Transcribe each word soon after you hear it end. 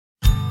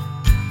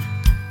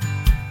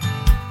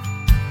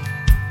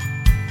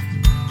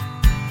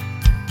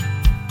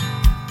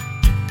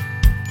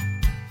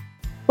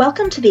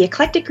Welcome to the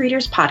Eclectic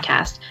Readers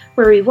Podcast,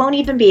 where we won't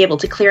even be able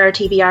to clear our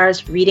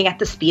TBRs reading at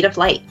the speed of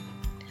light.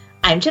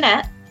 I'm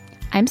Jeanette.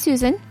 I'm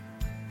Susan.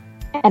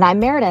 And I'm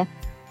Meredith.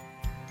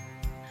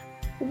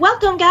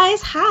 Welcome, guys.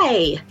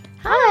 Hi.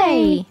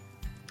 Hi.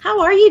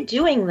 How are you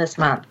doing this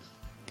month?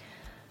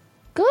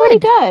 Good. Pretty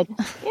good.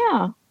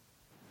 Yeah.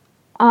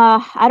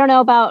 I don't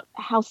know about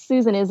how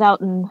Susan is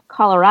out in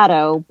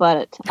Colorado,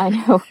 but I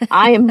know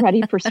I am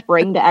ready for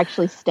spring to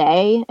actually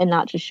stay and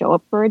not just show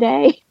up for a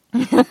day.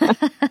 But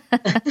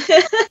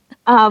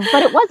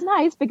it was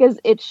nice because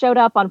it showed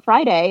up on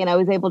Friday and I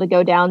was able to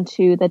go down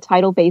to the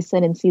tidal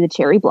basin and see the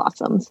cherry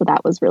blossom. So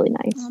that was really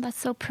nice. Oh, that's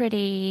so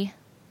pretty.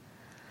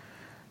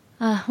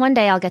 One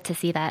day I'll get to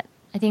see that.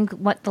 I think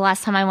the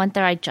last time I went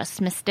there, I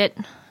just missed it,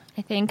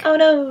 I think. Oh,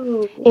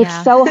 no.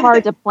 It's so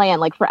hard to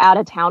plan, like for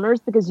out-of-towners,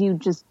 because you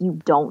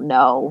don't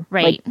know.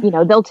 Right.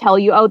 Like, they'll tell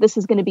you, oh, this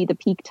is going to be the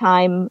peak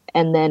time,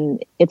 and then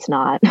it's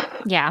not.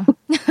 Yeah.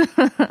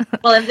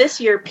 Well, and this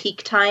year,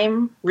 peak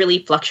time really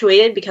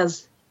fluctuated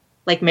because,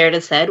 like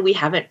Meredith said, we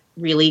haven't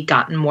really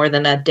gotten more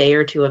than a day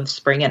or two of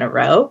spring in a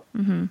row.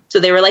 Mm-hmm. So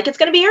they were like, it's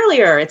going to be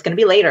earlier, it's going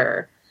to be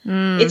later.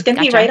 It's going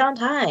to be right on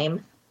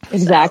time.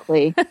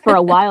 Exactly. For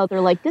a while, they're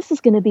like, this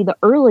is going to be the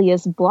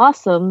earliest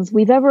blossoms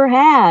we've ever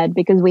had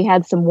because we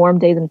had some warm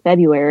days in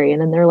February.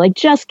 And then they're like,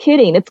 just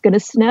kidding, it's going to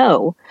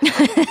snow.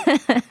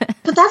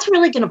 But that's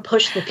really going to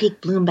push the peak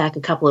bloom back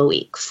a couple of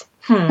weeks.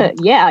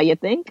 Yeah, you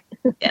think?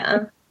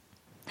 Yeah.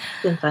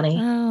 It's been funny.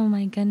 Oh,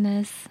 my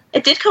goodness.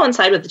 It did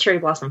coincide with the Cherry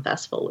Blossom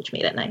Festival, which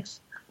made it nice.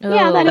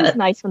 Yeah, that Oh, is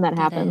nice when that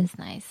that happens. is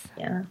nice.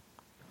 Yeah.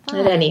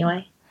 Fun. But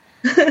anyway.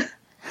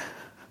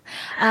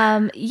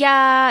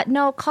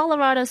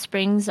 Colorado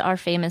Springs are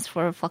famous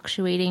for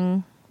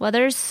fluctuating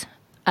weathers.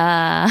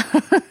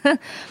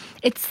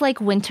 It's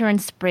like winter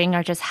and spring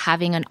are just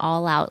having an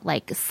all-out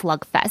like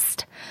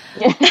slugfest.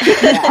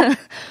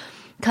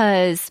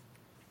 Because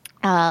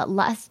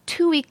last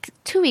 2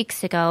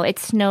 weeks ago, it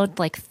snowed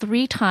like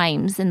 3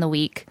 times in the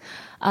week,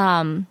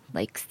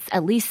 like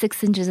at least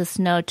 6 inches of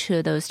snow 2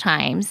 of those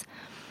times.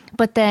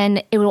 But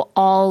then it will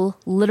all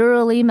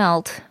literally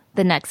melt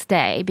the next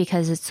day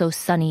because it's so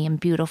sunny and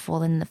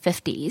beautiful in the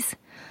 50s.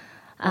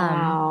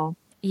 Wow.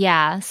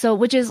 Yeah, so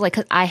which is like,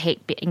 'cause I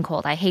hate being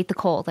cold. I hate the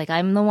cold. Like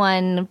I'm the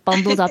one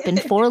bundled up in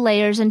 4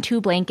 layers and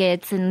 2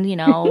 blankets and,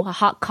 a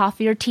hot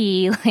coffee or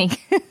tea. Like,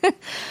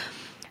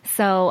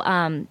 so,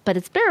 but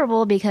it's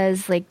bearable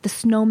because like the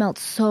snow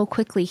melts so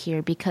quickly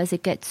here because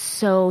it gets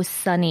so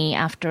sunny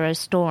after a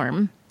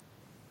storm.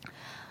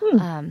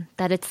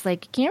 That it's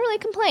like, you can't really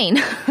complain.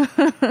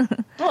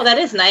 Oh, that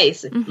is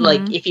nice.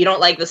 Like, if you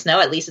don't like the snow,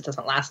 at least it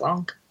doesn't last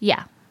long.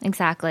 Yeah,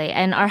 exactly.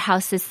 And our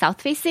house is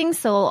south facing,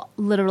 so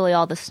literally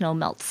all the snow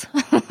melts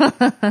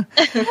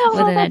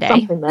within a day.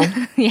 Something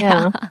then.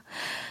 Yeah.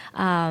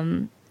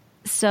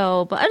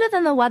 But other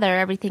than the weather,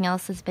 everything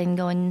else has been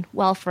going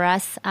well for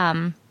us.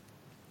 I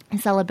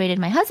celebrated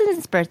my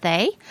husband's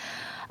birthday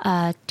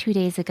 2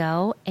 days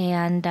ago,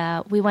 and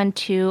we went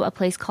to a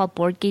place called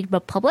Board Game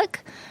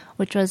Republic,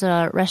 which was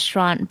a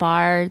restaurant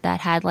bar that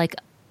had like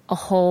a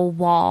whole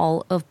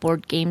wall of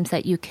board games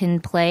that you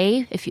can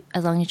play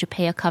as long as you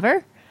pay a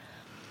cover.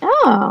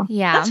 Oh,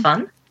 Yeah, That's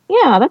fun.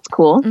 yeah, that's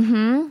cool.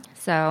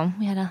 so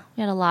we had a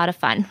lot of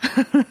fun.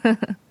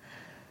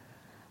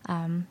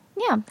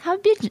 Yeah, how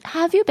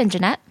have you been,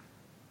 Jeanette?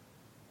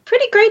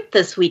 Pretty great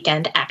this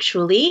weekend,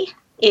 actually.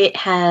 It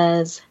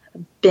has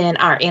been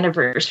our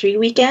anniversary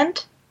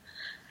weekend.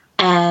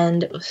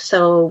 And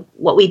so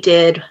what we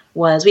did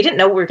was we didn't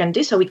know what we were going to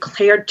do. So we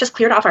just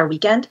cleared off our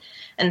weekend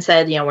and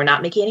said, we're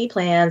not making any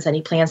plans.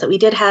 Any plans that we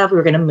did have, we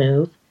were going to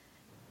move.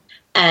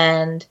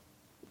 And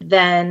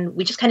then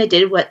we just kind of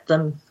did what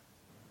the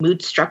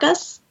mood struck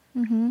us.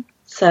 Mm-hmm.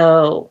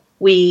 So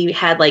we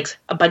had like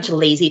a bunch of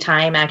lazy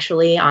time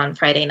actually on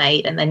Friday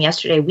night. And then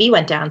yesterday we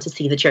went down to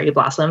see the cherry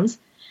blossoms.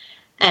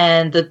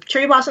 And the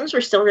cherry blossoms were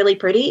still really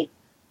pretty.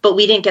 But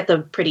we didn't get the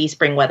pretty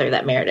spring weather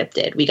that Meredith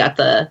did. We got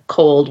the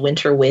cold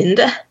winter wind.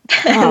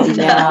 Oh,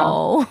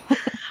 no.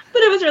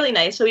 But it was really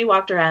nice. So we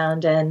walked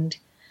around and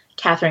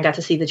Catherine got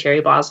to see the cherry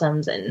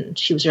blossoms and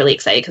she was really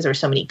excited because there were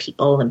so many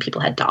people and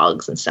people had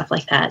dogs and stuff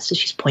like that. So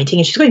she's pointing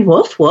and she's going,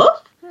 woof, woof.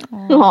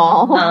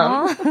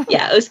 Aww.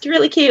 Yeah, it was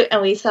really cute.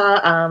 And we saw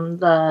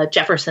the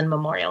Jefferson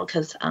Memorial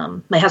because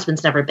my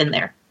husband's never been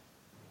there.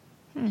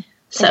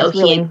 So it's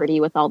really pretty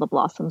with all the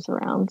blossoms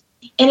around.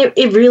 And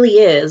it really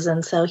is.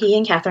 And so he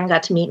and Catherine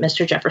got to meet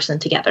Mr. Jefferson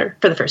together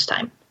for the first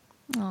time.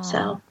 Aww,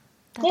 So,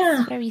 that's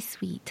yeah. very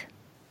sweet.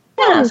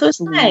 Yeah, so it's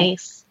sweet.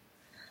 nice.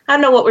 I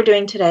don't know what we're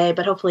doing today,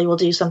 but hopefully we'll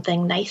do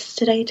something nice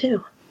today,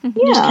 too. Yeah.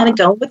 Just kind of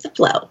go with the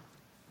flow.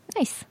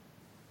 Nice.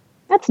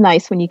 That's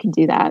nice when you can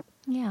do that.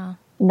 Yeah.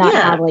 Not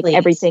Yeah, have like please.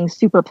 everything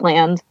super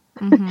planned.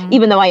 Mm-hmm.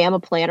 Even though I am a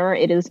planner,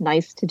 it is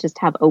nice to just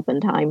have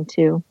open time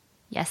too.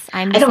 Yes,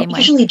 I'm I the same don't way.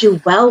 usually do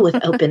well with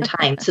open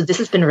time, so this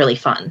has been really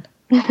fun.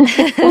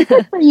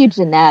 Good for you,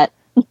 Jeanette.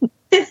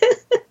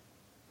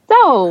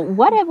 So,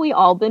 what have we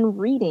all been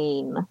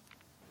reading?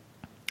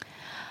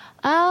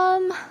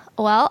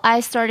 Well,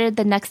 I started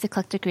the next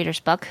Eclectic Readers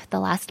book, The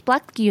Last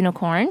Black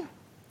Unicorn.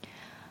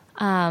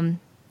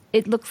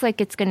 it looks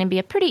like it's going to be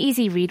a pretty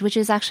easy read, which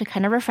is actually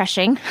kind of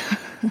refreshing.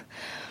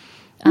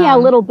 Yeah, a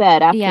little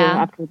bit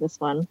after this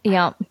one.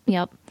 Yep.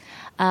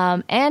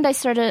 And I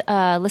started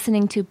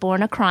listening to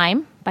Born a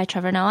Crime by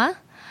Trevor Noah.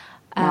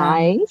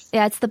 Nice.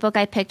 Yeah, it's the book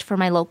I picked for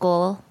my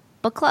local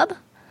book club.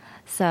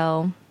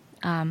 So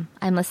I'm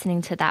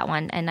listening to that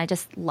one, and I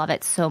just love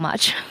it so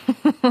much.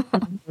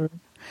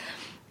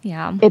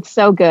 Yeah. It's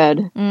so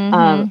good.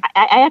 I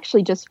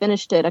actually just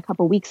finished it a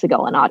couple weeks ago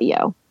on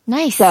audio.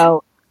 Nice.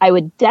 So I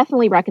would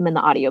definitely recommend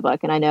the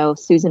audiobook, and I know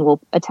Susan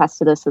will attest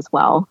to this as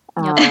well.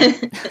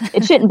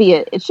 It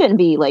shouldn't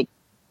be like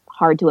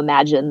hard to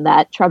imagine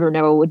that Trevor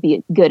Noah would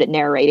be good at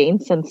narrating,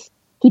 since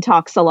he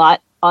talks a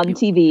lot on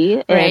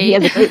TV and he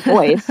has a great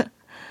voice.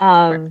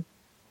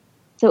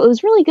 So it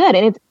was really good.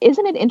 And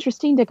isn't it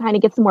interesting to kind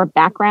of get some more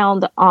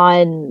background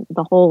on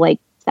the whole like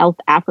South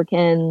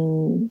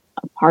African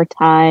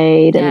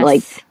apartheid and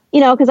like,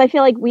 because I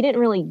feel like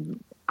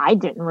I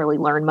didn't really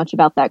learn much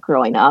about that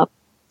growing up.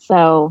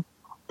 So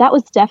that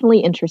was definitely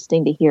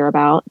interesting to hear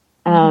about.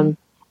 And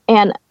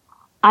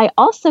I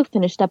also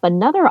finished up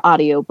another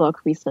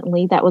audiobook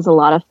recently that was a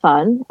lot of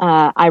fun.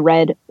 I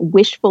read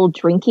Wishful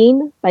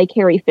Drinking by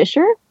Carrie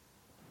Fisher.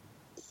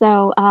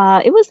 So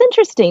it was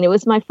interesting. It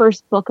was my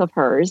first book of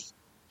hers,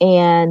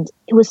 and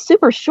it was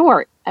super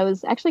short. I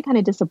was actually kind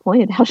of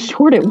disappointed how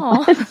short it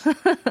was.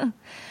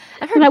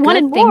 I've heard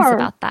good things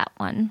about that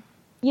one.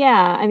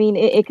 Yeah, I mean,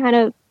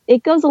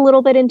 it goes a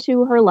little bit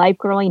into her life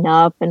growing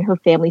up and her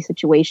family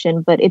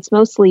situation, but it's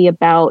mostly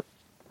about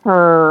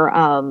her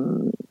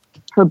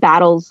her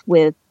battles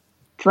with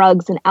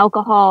drugs and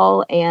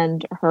alcohol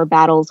and her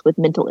battles with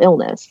mental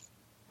illness.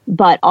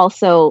 But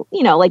also,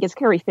 like it's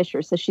Carrie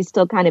Fisher, so she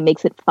still kind of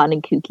makes it fun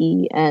and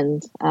kooky,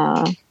 and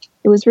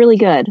it was really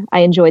good. I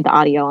enjoyed the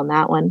audio on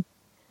that one.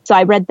 So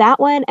I read that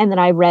one, and then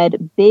I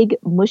read Big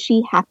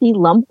Mushy Happy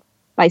Lump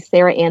by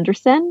Sarah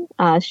Anderson.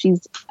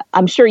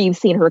 I'm sure you've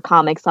seen her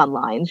comics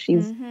online.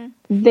 She's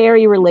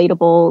very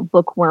relatable,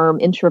 bookworm,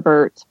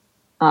 introvert,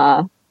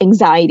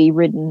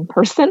 anxiety-ridden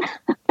person.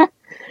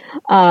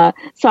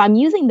 So I'm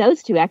using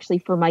those two actually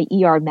for my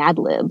ER Mad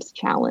Libs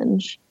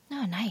challenge.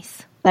 Oh,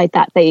 nice. I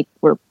thought they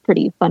were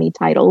pretty funny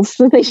titles,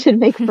 so they should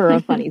make for a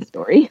funny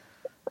story.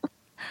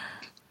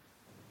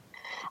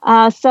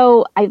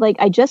 So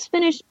I just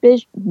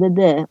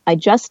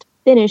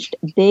finished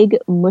Big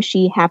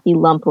Mushy Happy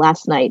Lump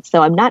last night.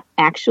 So I'm not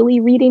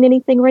actually reading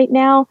anything right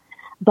now,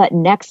 but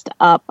next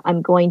up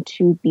I'm going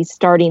to be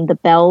starting The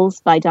Bells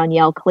by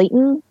Danielle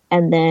Clayton,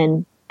 and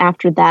then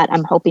after that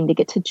I'm hoping to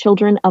get to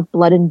Children of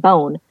Blood and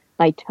Bone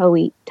by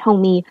Tomi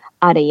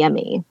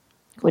Adeyemi,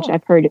 which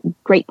I've heard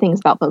great things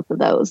about both of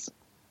those.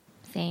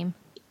 Same.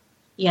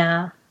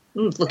 Yeah,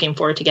 I'm looking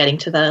forward to getting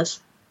to those.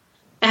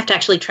 I have to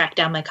actually track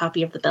down my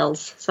copy of The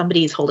Bells.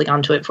 Somebody's holding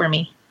on to it for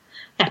me.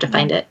 I have to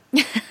find it.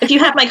 If you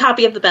have my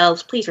copy of The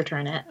Bells, please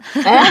return it.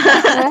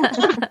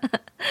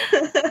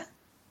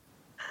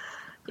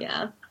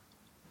 Yeah.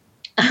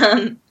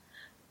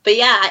 But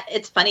yeah,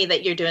 it's funny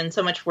that you're doing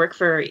so much work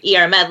for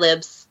ER Mad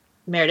Libs,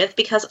 Meredith,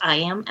 because I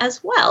am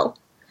as well.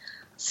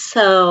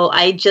 So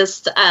I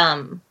just,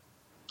 I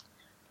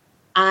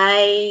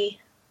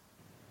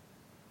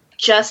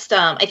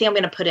think I'm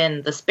going to put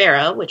in The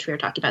Sparrow, which we were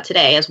talking about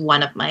today, as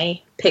one of my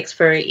picks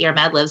for ER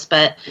Mad Libs,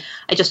 but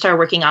I just started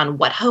working on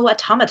What Ho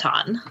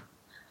Automaton,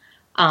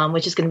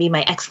 which is going to be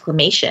my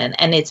exclamation,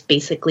 and it's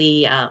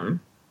basically,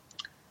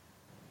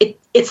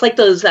 it's like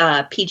those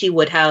P.G.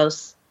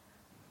 Wodehouse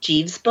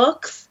Jeeves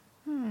books,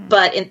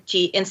 but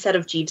instead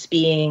of Jeeves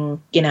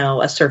being,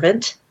 a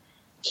servant,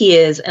 he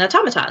is an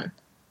automaton,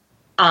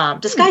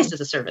 disguised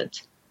as a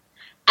servant.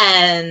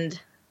 And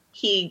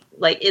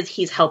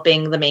he's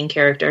helping the main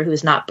character, who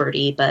is not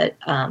Bertie, but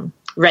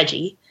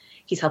Reggie.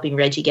 He's helping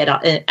Reggie get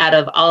out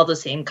of all the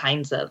same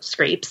kinds of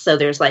scrapes. So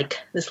there's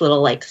this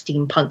little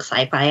steampunk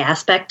sci-fi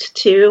aspect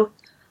to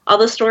all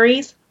the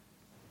stories.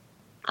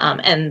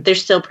 And they're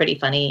still pretty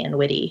funny and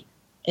witty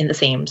in the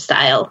same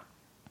style.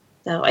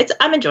 So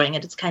I'm enjoying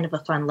it. It's kind of a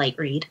fun, light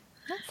read.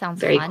 That sounds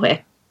very fun.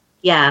 Quick.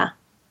 Yeah.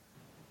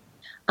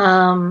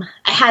 I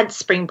had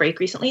spring break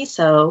recently,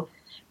 so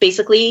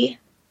basically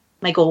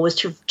my goal was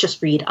to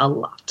just read a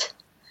lot.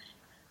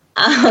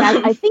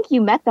 I think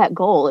you met that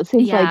goal. It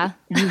seems like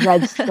you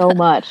read so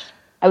much.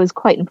 I was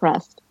quite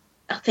impressed.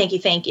 Oh, thank you.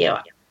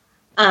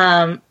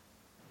 I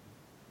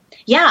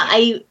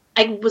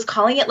was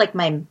calling it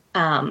my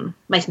my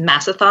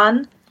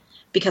Massathon,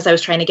 because I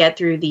was trying to get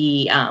through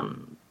the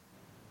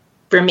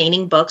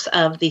remaining books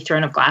of the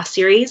Throne of Glass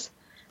series.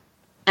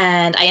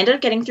 And I ended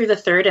up getting through the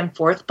third and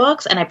fourth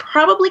books, and I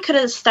probably could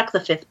have stuck the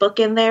fifth book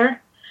in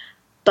there.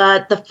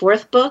 But the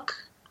fourth book,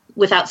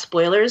 without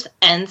spoilers,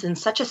 ends in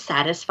such a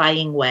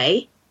satisfying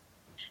way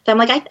that I'm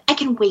like, I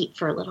can wait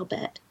for a little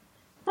bit.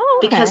 Oh,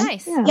 okay. Because,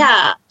 nice.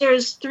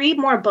 There's 3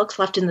 more books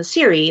left in the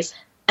series,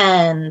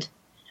 and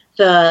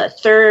the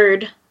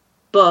third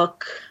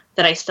book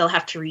that I still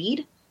have to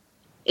read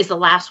is the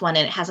last one,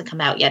 and it hasn't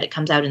come out yet. It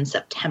comes out in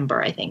September,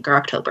 I think, or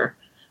October.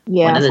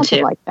 Yeah, one of the something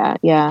two. Like that,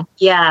 yeah.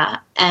 Yeah,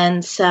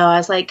 and so I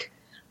was like,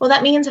 well,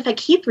 that means if I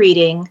keep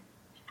reading,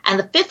 and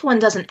the fifth one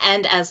doesn't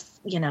end as,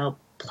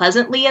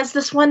 pleasantly as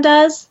this one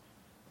does,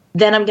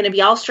 then I'm going to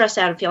be all stressed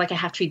out and feel like I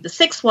have to read the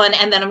sixth one,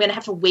 and then I'm going to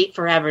have to wait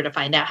forever to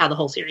find out how the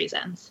whole series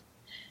ends.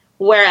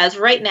 Whereas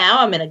right now,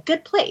 I'm in a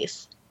good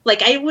place.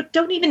 Like, I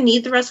don't even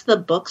need the rest of the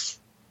books.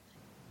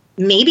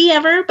 Maybe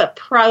ever, but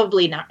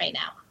probably not right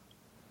now.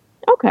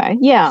 Okay,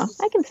 yeah,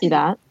 I can see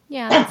that.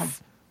 Yeah.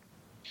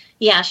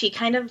 Yeah, she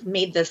kind of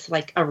made this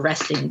like a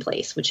resting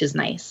place, which is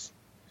nice.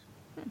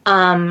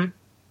 So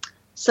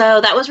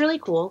that was really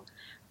cool.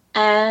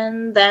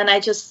 And then I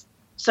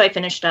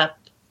finished up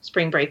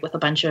spring break with a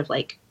bunch of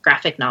like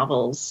graphic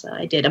novels.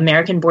 I did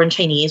American Born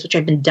Chinese, which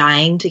I've been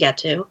dying to get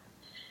to.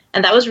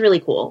 And that was really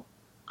cool.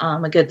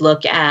 A good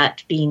look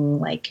at being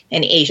like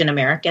an Asian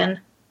American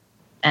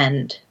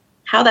and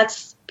how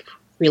that's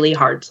really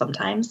hard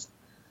sometimes.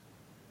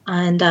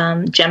 And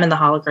Gem and the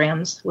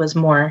Holograms was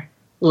more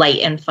light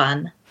and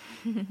fun,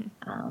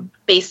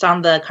 based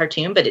on the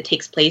cartoon, but it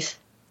takes place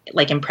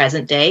like in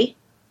present day.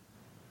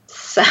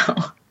 So,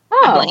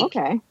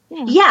 okay.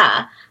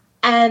 Yeah.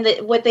 And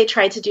what they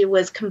tried to do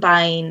was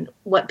combine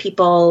what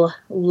people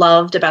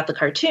loved about the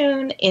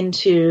cartoon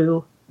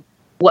into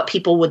what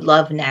people would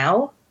love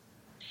now.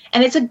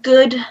 And it's a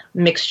good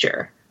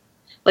mixture.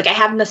 Like, I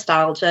have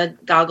nostalgia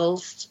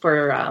goggles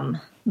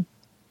for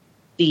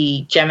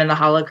the Gem and the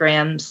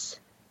Holograms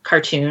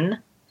cartoon,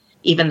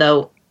 even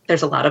though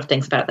there's a lot of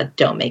things about it that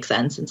don't make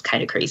sense. It's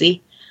kind of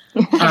crazy.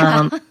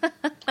 Oh,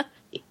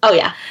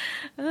 yeah.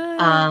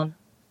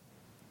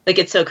 Like,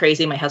 it's so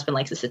crazy. My husband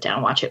likes to sit down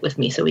and watch it with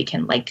me so we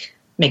can, like,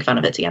 make fun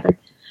of it together.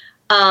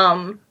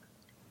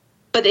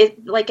 But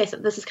like I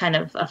said, this is kind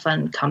of a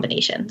fun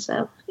combination.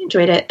 So I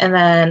enjoyed it. And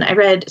then I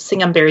read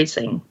Sing Unburied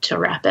Sing to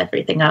wrap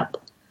everything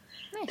up.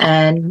 Nice.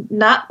 And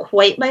not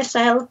quite my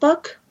style of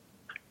book,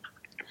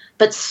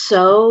 but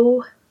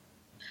so,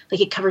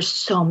 like, it covers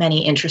so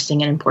many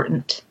interesting and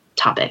important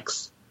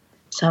topics.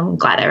 So I'm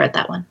glad I read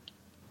that one.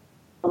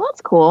 Well,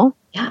 that's cool.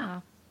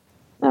 Yeah.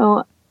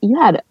 So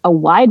you had a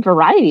wide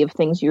variety of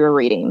things you were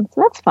reading.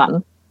 So that's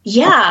fun.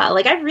 Yeah.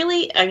 Like,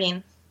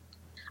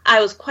 I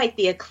was quite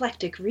the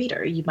eclectic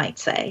reader, you might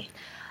say.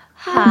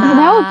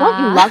 Don't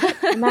you love it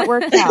when that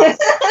works out?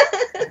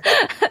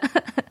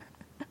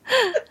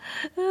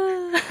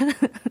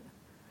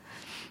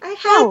 I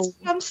had to.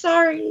 I'm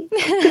sorry.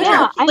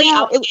 Yeah, I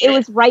know. It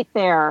was right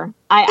there.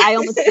 I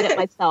almost did it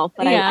myself,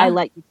 but I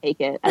let you take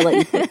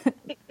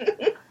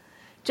it.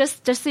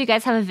 Just so you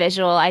guys have a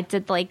visual, I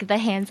did like the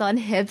hands on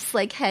hips,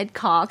 like head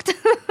cocked.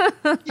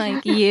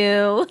 Like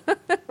you.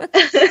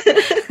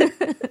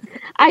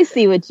 I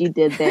see what you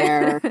did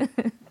there.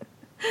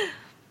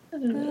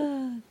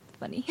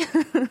 Funny.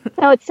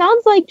 So it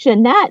sounds like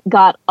Jeanette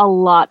got a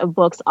lot of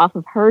books off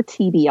of her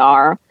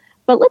TBR,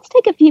 but let's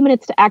take a few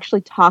minutes to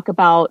actually talk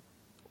about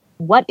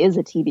what is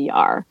a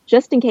TBR,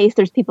 just in case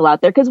there's people out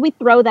there, because we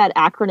throw that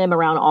acronym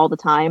around all the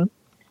time.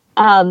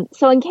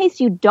 So in case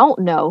you don't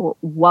know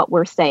what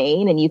we're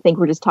saying and you think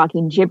we're just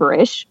talking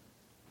gibberish,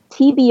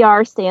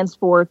 TBR stands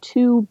for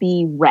to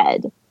be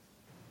read.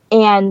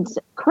 And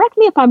correct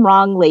me if I'm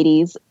wrong,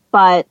 ladies,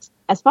 but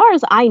as far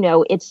as I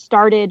know, it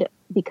started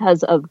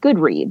because of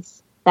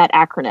Goodreads, that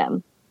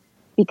acronym.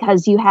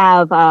 Because you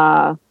have,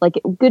 like,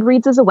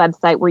 Goodreads is a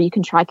website where you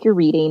can track your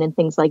reading and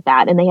things like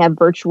that. And they have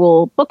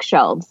virtual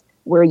bookshelves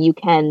where you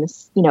can,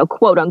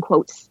 quote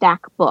unquote,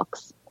 stack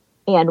books.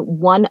 And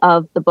one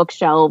of the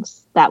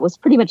bookshelves that was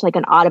pretty much like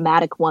an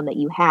automatic one that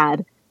you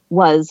had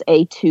was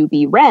a to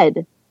be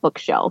read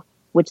bookshelf,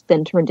 which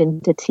then turned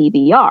into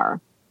TBR.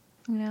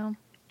 Yeah.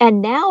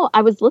 And now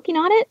I was looking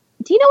on it.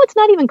 Do you know it's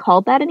not even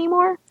called that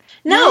anymore?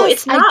 No,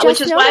 it's not,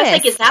 which is why I was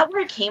like, is that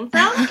where it came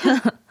from?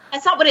 Because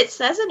that's not what it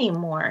says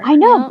anymore. I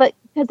know, but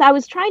because I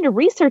was trying to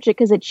research it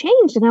because it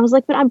changed, and I was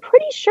like, but I'm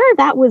pretty sure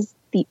that was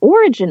the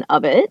origin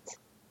of it.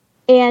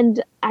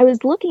 And I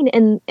was looking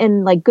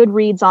in like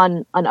Goodreads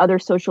on other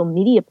social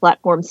media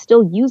platforms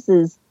still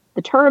uses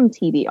the term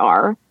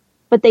TBR,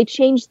 but they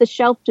changed the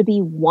shelf to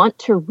be want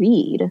to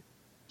read.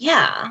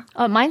 Yeah.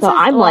 Oh, mine so says,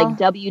 I'm like,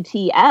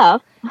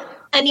 WTF.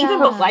 And even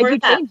before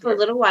that, for a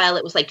little while,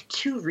 it was like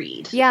to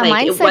read. Yeah, like,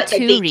 mine said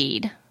to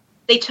read.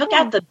 They took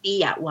out the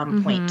B at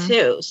one point,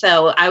 too.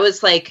 So I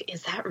was like,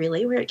 is that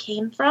really where it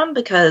came from?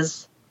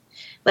 Because,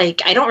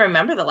 like, I don't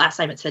remember the last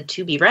time it said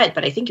to be read,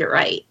 but I think you're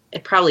right.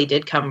 It probably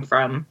did come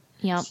from,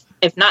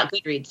 if not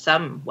Goodreads,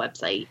 some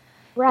website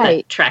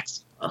that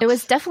tracks books. It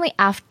was definitely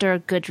after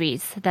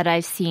Goodreads that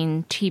I've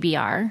seen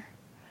TBR.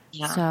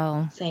 Yeah,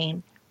 so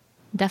same.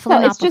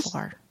 Definitely not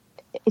before.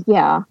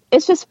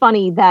 It's just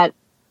funny that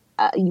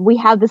we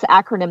have this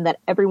acronym that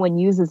everyone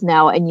uses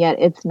now, and yet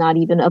it's not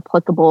even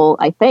applicable,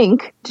 I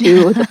think,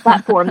 to the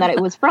platform that it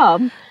was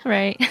from.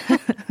 Right.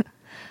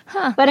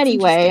 But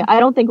anyway, I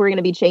don't think we're going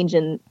to be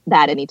changing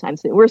that anytime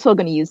soon. We're still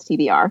going to use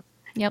TBR.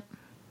 Yep.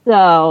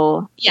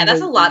 So yeah,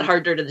 that's a lot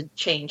harder to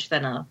change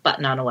than a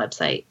button on a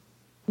website.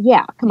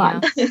 Yeah, come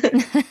on.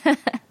 So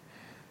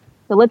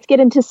let's get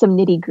into some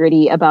nitty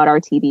gritty about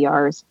our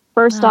TBRs.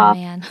 First off,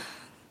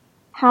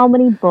 how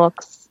many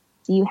books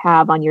do you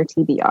have on your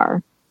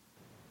TBR?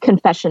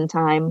 Confession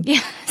time.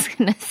 Yeah, I was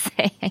going to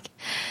say.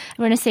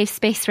 We're in a safe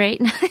space, right?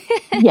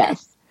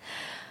 Yes.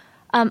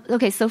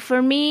 Okay, so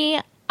for me,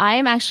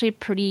 I'm actually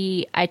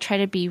I try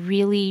to be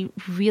really,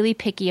 really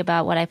picky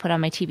about what I put on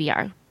my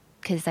TBR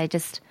because I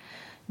just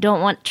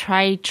don't want,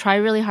 try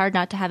really hard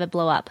not to have it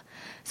blow up.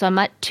 So I'm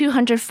at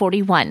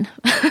 241.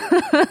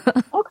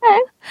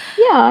 Okay.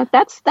 Yeah,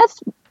 that's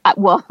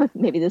well,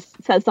 maybe this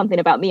says something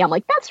about me. I'm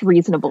like, that's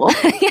reasonable.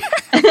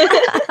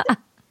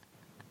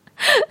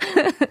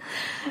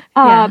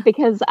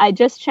 Because I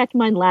just checked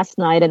mine last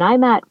night and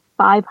I'm at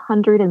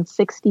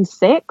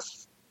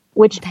 566,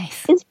 which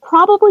is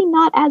probably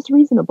not as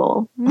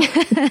reasonable.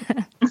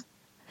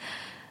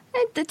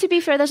 To be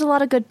fair, there's a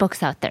lot of good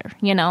books out there,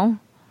 you know?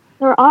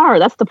 There are.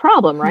 That's the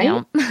problem,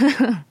 right?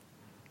 Yeah.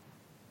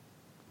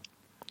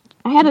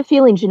 I have a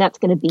feeling Jeanette's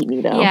going to beat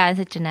me, though. Yeah, is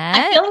it Jeanette?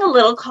 I'm feeling a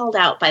little called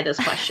out by this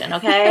question,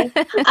 okay?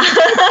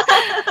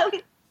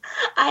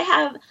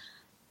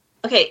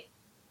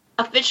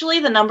 Officially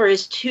the number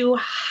is 2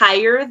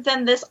 higher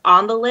than this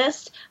on the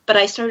list, but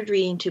I started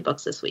reading 2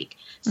 books this week.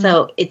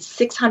 So it's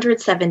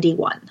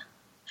 671.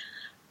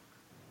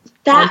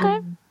 That's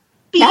a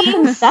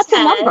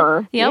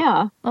number. Yep.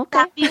 Yeah. Okay.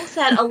 That being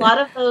said, a lot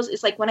of those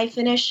is like when I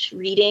finish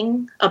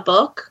reading a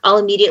book, I'll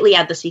immediately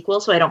add the sequel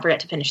so I don't forget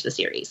to finish the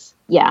series.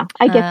 Yeah,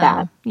 I get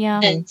that. Yeah.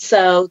 And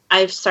so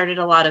I've started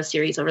a lot of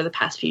series over the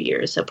past few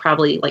years, so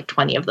probably like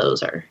 20 of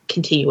those are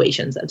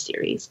continuations of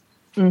series.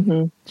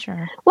 Mm-hmm.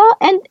 Sure. Well,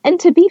 and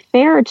to be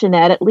fair,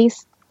 Jeanette, at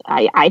least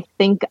I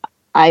think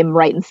I'm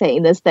right in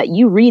saying this, that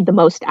you read the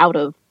most out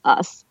of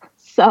us.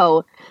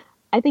 So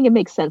I think it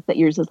makes sense that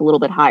yours is a little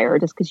bit higher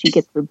just because you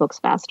get through books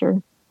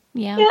faster.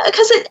 Yeah. Yeah,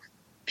 because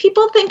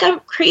people think I'm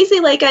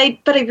crazy,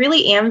 but I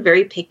really am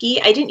very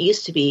picky. I didn't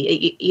used to be.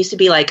 It used to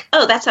be like,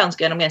 oh, that sounds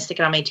good, I'm going to stick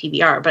it on my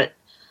TBR. But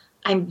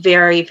I'm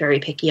very, very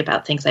picky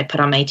about things I put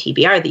on my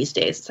TBR these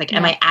days. It's like,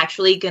 am I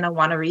actually going to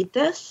want to read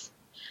this?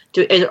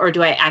 Or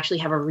do I actually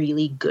have a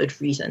really good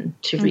reason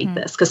to read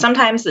this? Because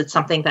sometimes it's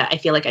something that I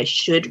feel like I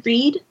should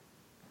read.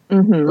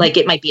 Mm-hmm. Like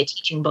it might be a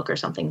teaching book or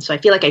something. So I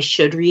feel like I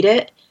should read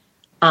it,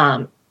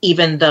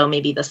 even though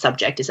maybe the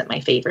subject isn't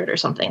my favorite or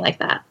something like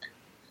that.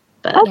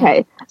 But,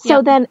 okay.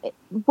 So then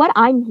what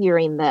I'm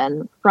hearing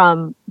then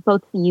from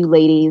both of you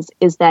ladies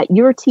is that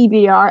your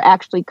TBR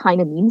actually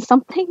kind of means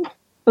something.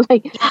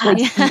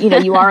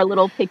 You are a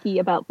little picky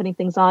about putting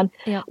things on.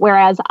 Yeah.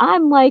 Whereas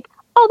I'm like,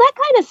 oh, that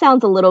kind of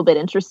sounds a little bit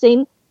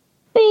interesting.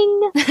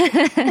 Bing.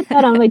 Put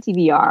that on my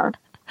TBR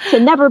to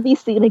never be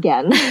seen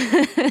again.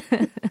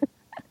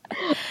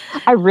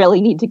 I really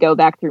need to go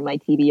back through my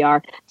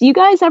TBR. Do you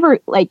guys ever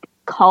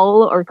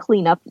cull or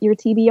clean up your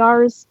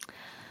TBRs?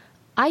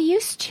 I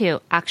used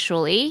to,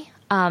 actually.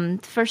 The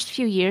first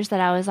few years that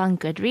I was on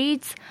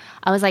Goodreads,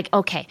 I was like,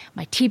 okay,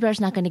 my TBR is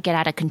not going to get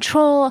out of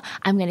control.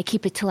 I'm going to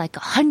keep it to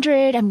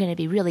 100. I'm going to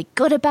be really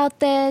good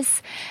about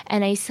this.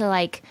 And I used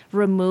to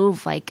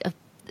remove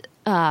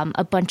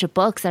a bunch of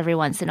books every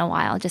once in a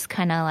while, just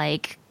kind of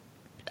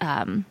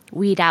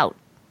weed out,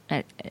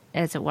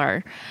 as it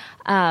were.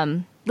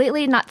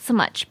 Lately, not so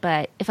much,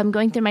 but if I'm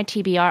going through my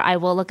TBR, I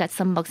will look at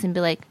some books and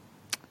be like,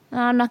 oh,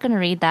 I'm not going to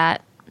read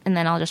that, and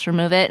then I'll just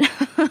remove it.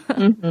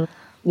 Mm-hmm.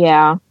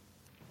 Yeah.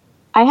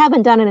 I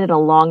haven't done it in a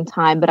long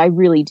time, but I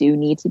really do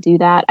need to do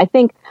that. I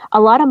think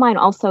a lot of mine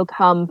also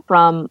come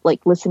from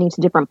listening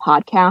to different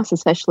podcasts,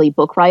 especially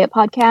Book Riot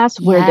podcasts,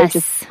 where they're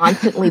just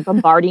constantly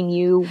bombarding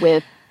you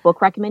with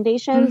book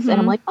recommendations. And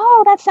I'm like,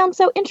 oh, that sounds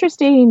so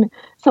interesting.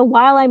 So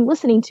while I'm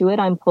listening to it,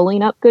 I'm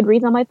pulling up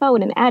Goodreads on my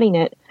phone and adding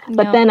it.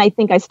 But then I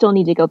think I still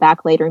need to go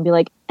back later and be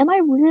like, am I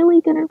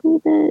really going to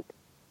read it?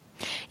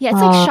 Yeah, it's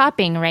like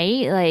shopping,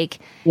 right?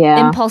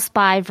 Impulse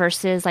buy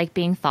versus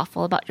being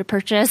thoughtful about your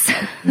purchase.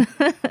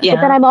 But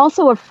then I'm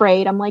also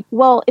afraid, I'm like,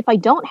 well, if I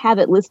don't have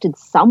it listed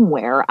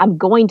somewhere, I'm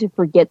going to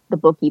forget the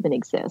book even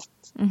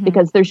exists.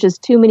 Because there's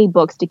just too many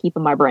books to keep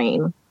in my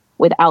brain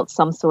without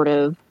some sort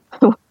of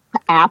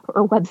app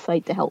or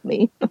website to help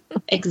me.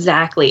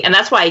 Exactly. And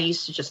that's why I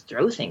used to just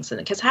throw things in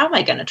it, because how am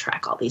I going to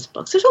track all these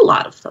books? There's a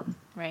lot of them.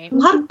 Right. A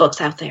lot of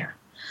books out there.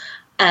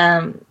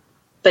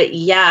 But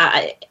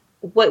yeah,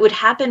 what would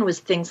happen was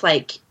things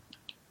like,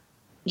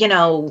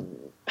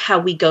 how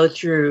we go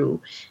through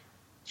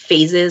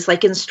phases,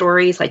 in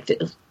stories,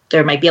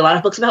 there might be a lot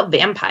of books about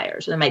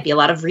vampires, or there might be a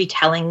lot of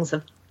retellings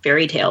of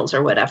fairy tales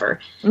or whatever.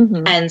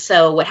 And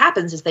so what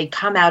happens is they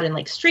come out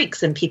in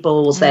streaks, and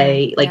people will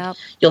say,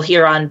 you'll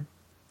hear on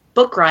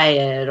Book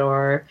Riot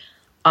or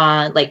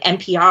on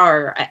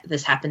NPR,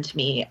 this happened to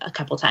me a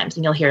couple times,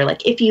 and you'll hear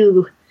if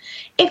you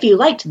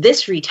liked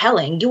this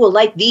retelling, you will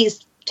like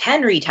these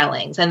 10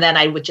 retellings. And then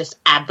I would just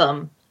add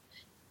them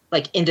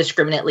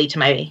indiscriminately to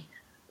my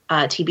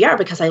TBR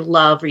because I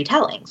love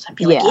retellings. I'd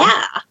be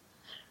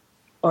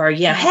or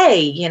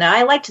hey,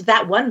 I liked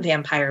that one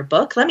vampire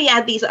book, let me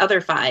add these other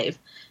 5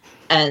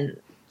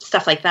 and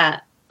stuff like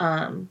that.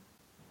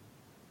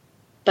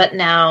 But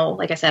now,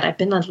 like I said, I've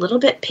been a little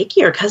bit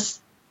pickier because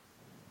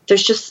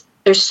there's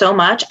so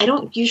much. I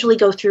don't usually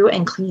go through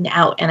and clean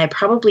out, and I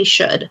probably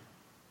should.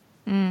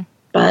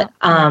 But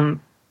now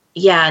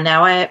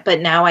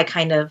I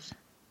kind of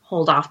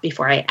hold off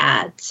before I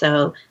add.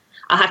 So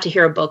I'll have to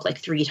hear a book like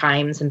 3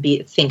 times and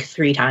think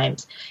 3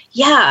 times.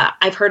 Yeah,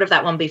 I've heard of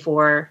that one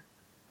before.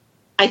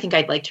 I think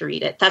I'd like to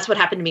read it. That's what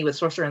happened to me with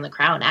Sorcerer and the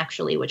Crown,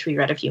 actually, which we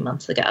read a few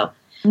months ago.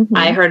 Mm-hmm.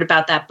 I heard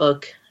about that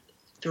book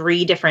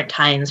 3 different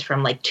times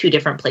from like 2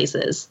 different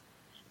places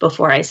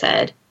before I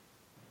said,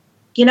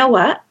 you know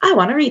what? I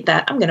want to read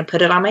that. I'm going to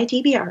put it on my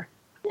TBR.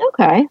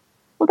 Okay.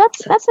 Well,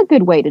 that's a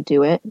good way to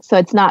do it. So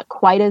it's not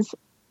quite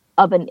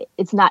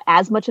it's not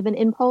as much of an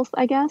impulse,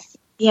 I guess.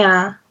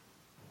 Yeah.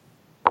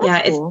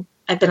 That's cool.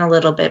 I've been a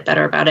little bit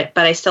better about it,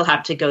 but I still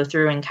have to go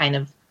through and kind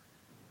of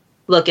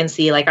look and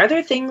see, like, are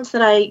there things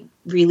that I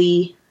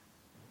really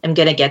am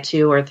going to get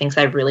to or things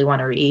I really want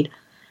to read?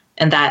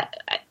 And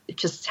that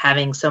just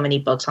having so many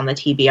books on the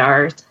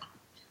TBR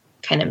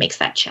kind of makes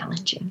that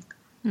challenging.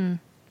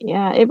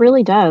 Yeah, it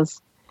really does.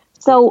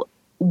 So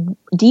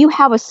do you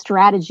have a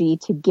strategy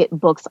to get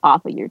books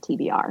off of your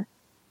TBR?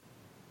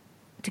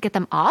 To get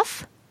them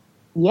off?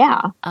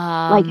 Yeah.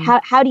 Like,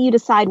 how do you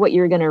decide what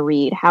you're going to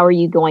read? How are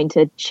you going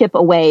to chip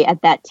away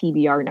at that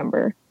TBR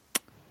number?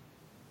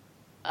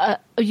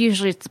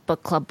 Usually it's a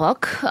book club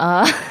book.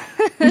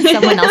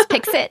 Someone else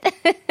picks it.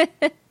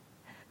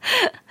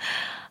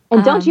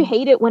 And don't you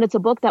hate it when it's a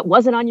book that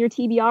wasn't on your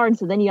TBR and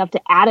so then you have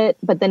to add it,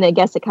 but then I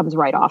guess it comes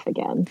right off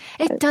again?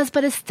 It does,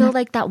 but it's still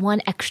like that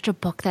one extra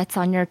book that's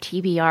on your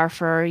TBR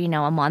for,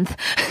 a month.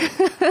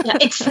 Yeah,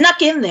 it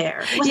snuck in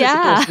there. It wasn't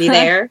supposed to be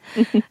there.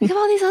 Look at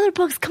all these other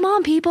books. Come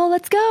on, people,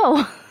 let's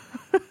go.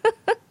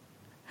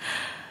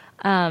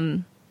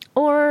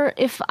 Or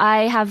if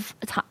I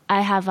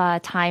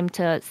have time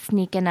to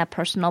sneak in a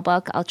personal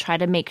book, I'll try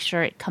to make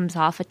sure it comes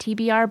off a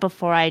TBR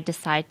before I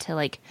decide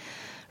to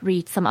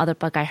read some other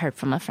book I heard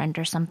from a friend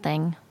or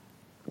something.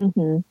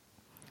 Mm-hmm.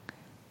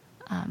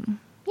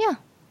 Yeah.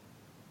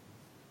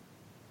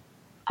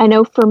 I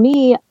know for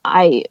me,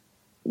 I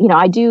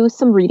do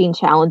some reading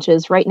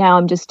challenges. Right now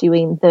I'm just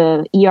doing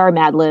the ER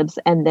Mad Libs,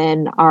 and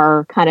then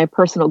our kind of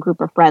personal group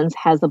of friends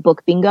has a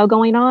book bingo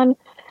going on.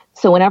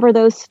 So whenever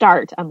those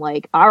start, I'm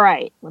like, all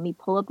right, let me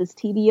pull up this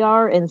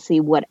TBR and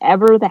see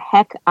whatever the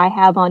heck I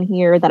have on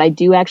here that I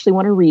do actually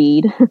want to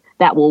read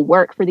that will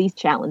work for these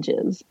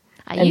challenges.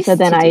 I used to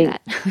do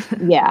that.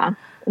 Yeah.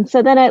 And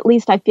so then at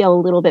least I feel a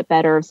little bit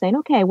better of saying,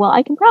 okay, well,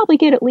 I can probably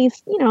get at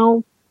least,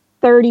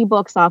 30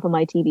 books off of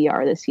my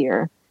TBR this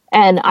year.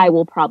 And I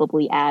will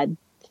probably add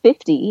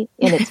 50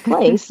 in its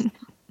place.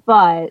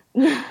 But,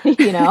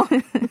 Now,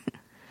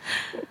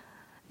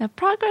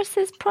 progress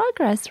is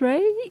progress,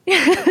 right?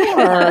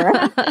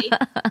 Sure.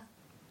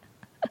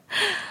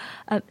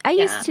 I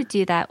used to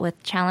do that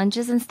with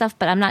challenges and stuff,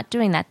 but I'm not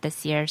doing that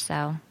this year,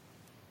 so...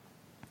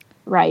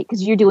 Right,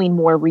 because you're doing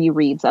more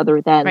rereads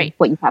other than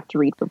what you have to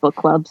read for book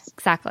clubs.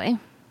 Exactly.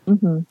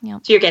 Mm-hmm.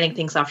 Yep. So you're getting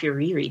things off your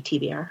reread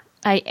TBR.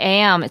 I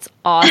am. It's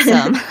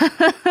awesome.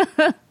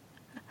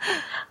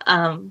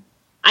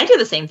 I do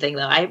the same thing,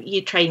 though.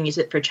 You try and use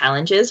it for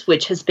challenges,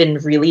 which has been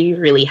really,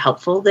 really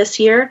helpful this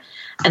year.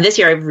 And this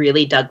year I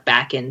really dug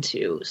back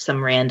into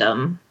some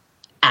random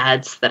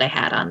ads that I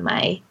had on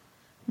my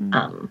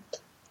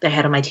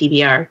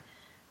TBR,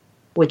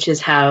 which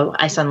is how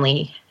I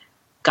suddenly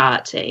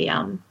got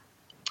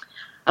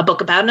a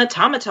book about an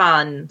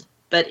automaton,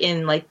 but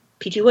in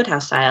P.G.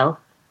 Woodhouse style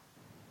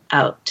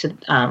out to,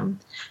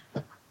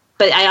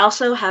 but I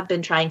also have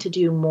been trying to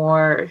do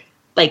more,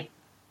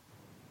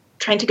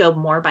 trying to go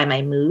more by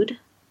my mood,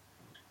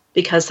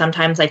 because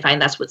sometimes I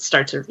find that's what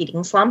starts a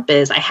reading slump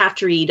is I have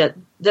to read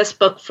this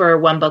book for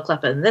one book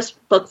club and this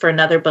book for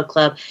another book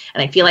club.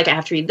 And I feel like I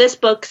have to read this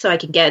book so I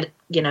can get,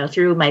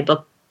 through my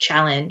book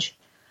challenge.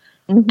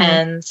 Mm-hmm.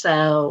 And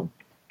so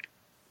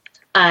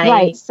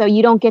right. So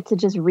you don't get to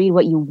just read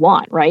what you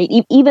want, right?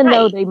 Even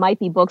though they might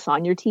be books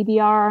on your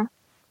TBR.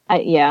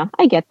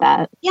 I get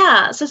that.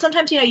 Yeah. So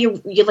sometimes,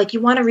 you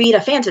want to read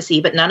a fantasy,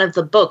 but none of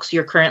the books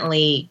you're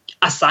currently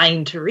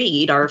assigned to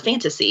read are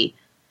fantasy.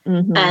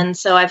 Mm-hmm. And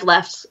so I've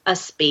left a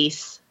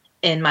space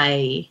in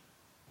my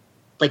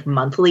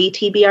monthly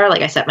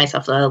TBR. I set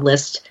myself a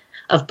list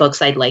of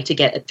books I'd like to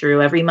get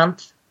through every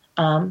month.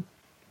 And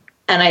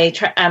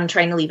I'm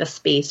trying to leave a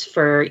space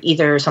for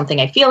either something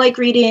I feel like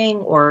reading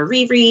or a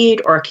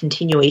reread or a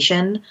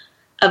continuation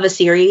of a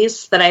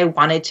series that I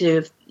wanted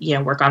to,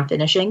 work on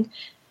finishing.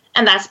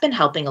 And that's been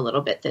helping a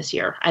little bit this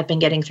year. I've been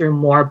getting through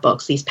more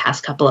books these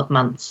past couple of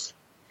months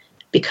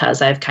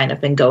because I've kind of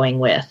been going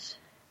with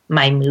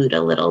my mood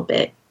a little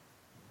bit.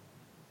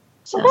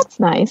 So well, that's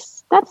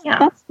nice. That's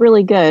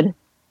really good.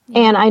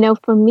 And I know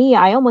for me,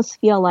 I almost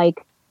feel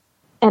like,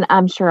 and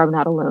I'm sure I'm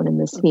not alone in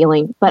this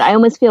feeling, but I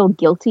almost feel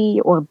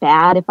guilty or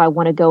bad if I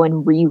want to go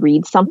and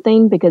reread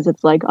something because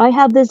it's I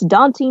have this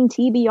daunting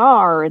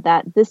TBR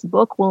that this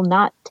book will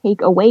not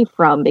take away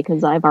from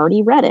because I've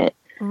already read it.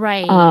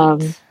 Right.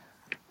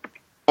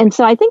 And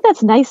so I think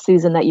that's nice,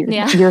 Susan, that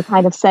you're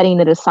kind of setting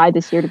it aside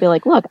this year to be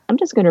look, I'm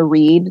just going to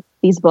read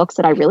these books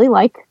that I really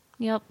like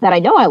Yep. that I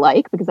know I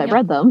like because I've Yep.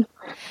 read them.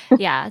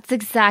 Yeah, it's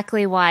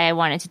exactly why I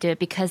wanted to do it,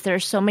 because there are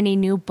so many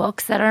new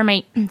books that are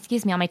my on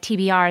my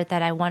TBR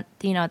that I want,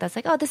 that's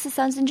like, oh,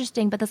 sounds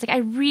interesting, but that's like I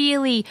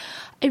really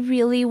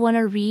want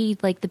to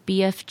read like the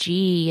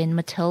BFG and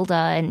Matilda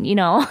and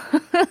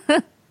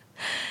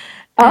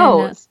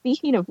Oh,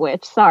 speaking of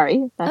which,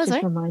 sorry, that just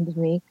sorry. reminded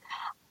me.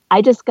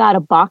 I just got a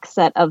box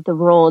set of the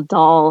Roald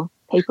Dahl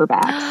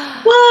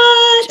paperbacks.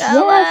 What?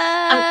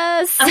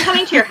 Jealous. I'm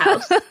coming to your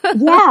house.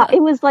 Yeah,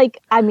 it was like,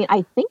 I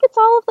think it's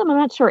all of them. I'm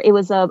not sure. It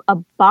was a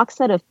box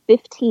set of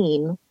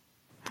 15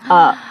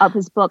 of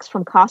his books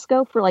from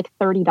Costco for like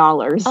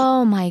 $30.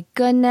 Oh my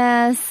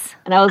goodness.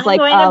 And I was I'm like,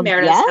 going to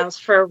Meredith's yes? house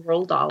for a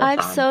Roald Dahl.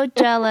 I'm so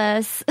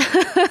jealous.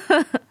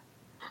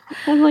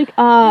 I'm like,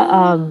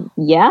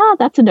 yeah,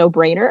 that's a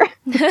no-brainer.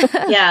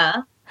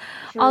 Yeah.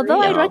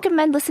 Although I'd real.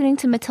 recommend listening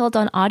to Matilda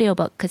on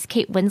audiobook because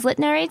Kate Winslet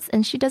narrates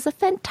and she does a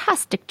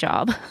fantastic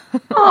job.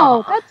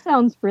 Oh, that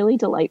sounds really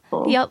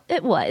delightful. Yep,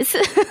 it was.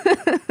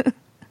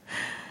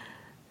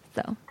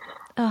 So,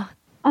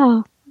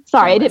 Oh,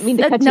 sorry, I didn't mean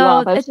to cut you No,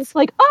 off. I was just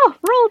like, oh,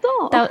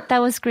 Roald Dahl. that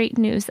was great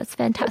news. That's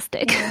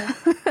fantastic.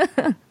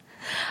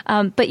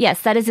 But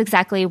yes, that is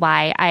exactly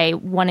why I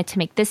wanted to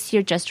make this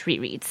year just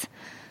rereads.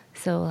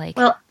 So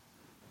Well,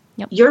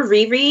 Yep. your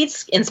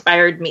rereads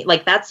inspired me.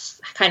 Like, that's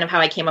kind of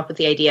how I came up with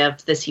the idea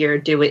of this year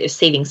is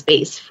saving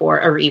space for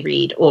a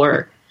reread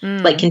or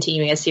like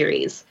continuing a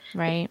series.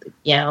 right.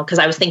 Because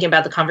I was thinking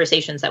about the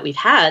conversations that we've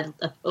had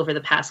over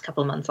the past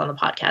couple months on the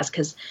podcast.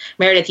 Because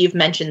Meredith, you've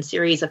mentioned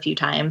series a few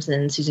times,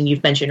 and Susan,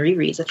 you've mentioned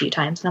rereads a few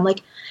times, and I'm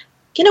like,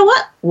 you know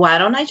what? Why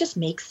don't I just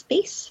make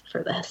space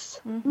for this?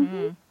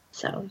 Mm-hmm.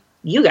 So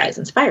you guys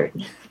inspired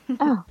me.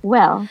 Oh,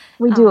 well,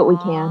 we do what we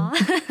can.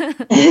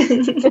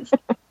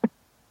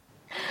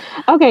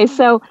 Okay,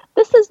 so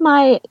this is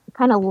my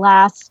kind of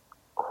last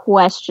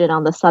question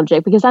on the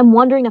subject because I'm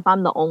wondering if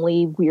I'm the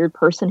only weird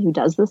person who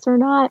does this or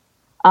not,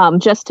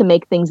 just to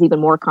make things even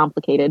more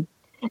complicated.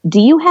 Do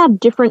you have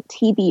different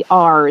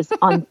TBRs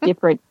on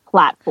different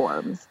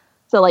platforms?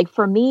 So like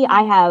for me,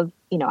 I have,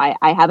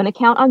 I have an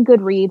account on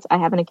Goodreads, I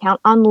have an account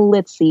on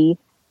Litsy,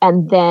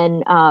 and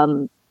then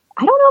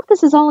I don't know if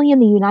this is only in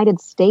the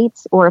United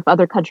States or if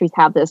other countries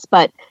have this,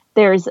 but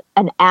there's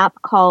an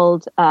app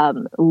called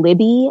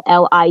Libby,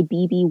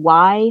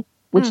 Libby,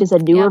 which is a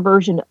newer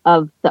version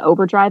of the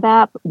Overdrive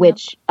app,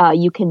 which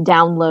you can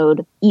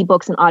download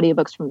ebooks and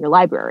audiobooks from your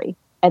library.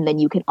 And then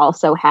you can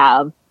also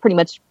have pretty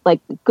much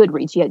like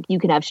Goodreads. You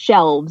can have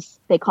shelves,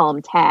 they call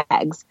them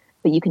tags,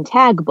 but you can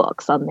tag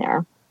books on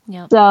there.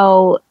 Yep.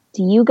 So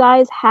do you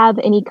guys have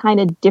any kind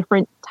of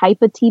different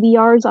type of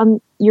TBRs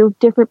on your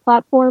different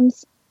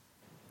platforms?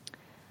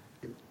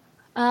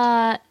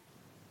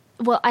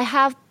 Well, I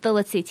have the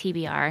Litsy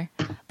TBR,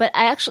 but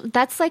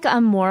that's like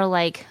I'm more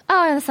like,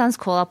 oh, that sounds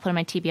cool. I'll put it on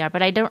my TBR,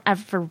 but I don't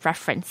ever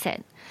reference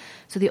it.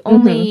 So the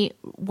only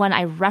one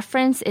I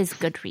reference is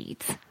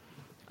Goodreads.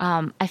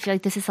 I feel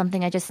like this is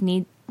something I just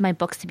need my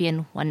books to be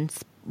in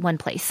one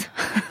place.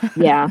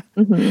 Yeah.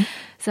 Mm-hmm.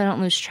 So I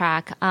don't lose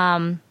track.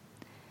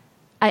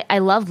 I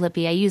love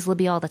Libby. I use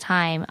Libby all the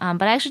time,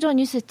 but I actually don't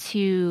use it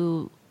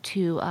to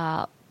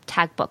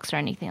tag books or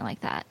anything like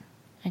that.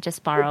 I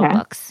just borrow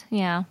books.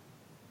 Yeah.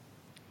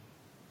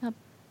 Yep.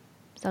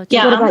 So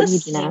Yeah, what about you,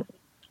 Jeanette?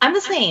 I'm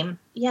the same.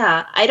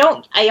 Yeah,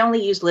 I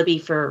only use Libby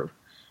for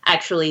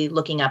actually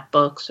looking up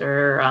books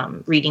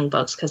or reading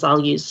books because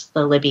I'll use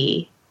the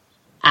Libby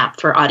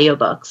app for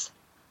audiobooks.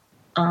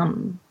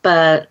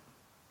 But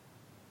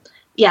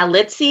yeah,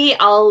 Litsy,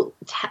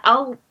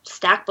 I'll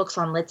stack books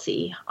on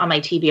Litsy on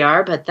my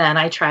TBR, but then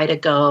I try to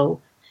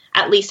go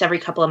at least every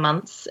couple of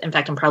months. In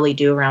fact, I'm probably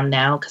due around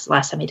now because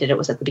last time I did it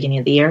was at the beginning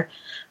of the year.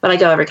 But I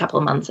go every couple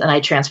of months and I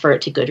transfer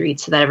it to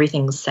Goodreads so that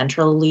everything's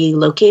centrally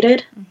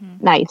located.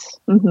 Mm-hmm. Nice.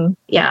 Mm-hmm.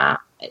 Yeah,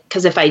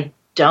 because if I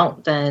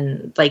don't,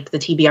 then like the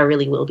TBR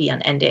really will be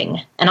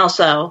unending. And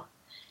also,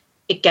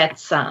 it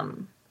gets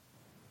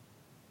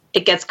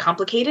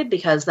complicated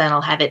because then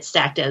I'll have it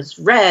stacked as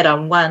read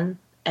on one,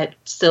 and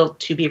still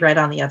to be read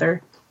on the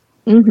other.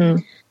 Mm-hmm.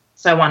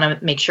 So I want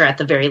to make sure at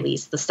the very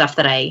least the stuff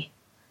that I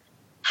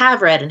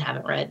have read and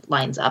haven't read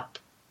lines up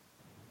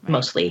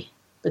mostly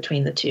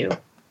between the two.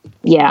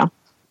 Yeah.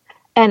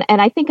 And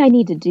I think I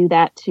need to do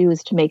that too,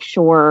 is to make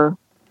sure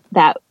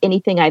that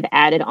anything I've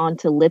added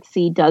onto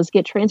Litsy does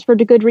get transferred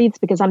to Goodreads,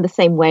 because I'm the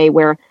same way,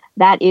 where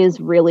that is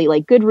really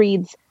like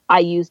Goodreads I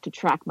use to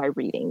track my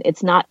reading.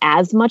 It's not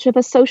as much of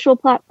a social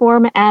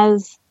platform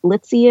as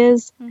Litsy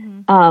is.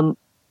 Mm-hmm.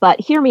 But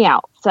hear me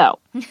out. So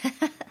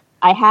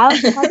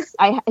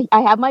I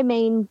have my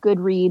main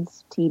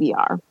Goodreads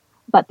TBR,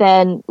 but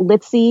then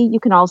Litsy, you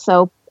can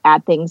also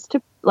add things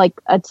to like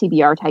a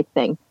TBR type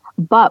thing.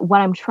 But what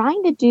I'm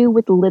trying to do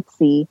with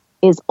Litsy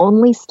is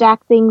only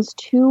stack things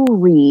to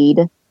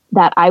read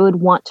that I would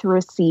want to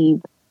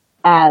receive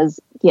as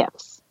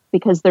gifts,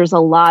 because there's a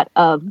lot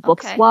of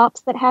book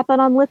swaps that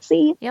happen on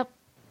Litsy. Yep.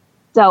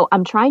 So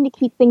I'm trying to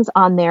keep things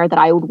on there that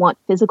I would want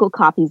physical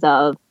copies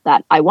of,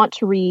 that I want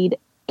to read,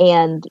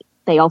 and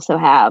they also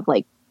have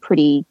like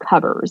pretty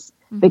covers,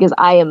 because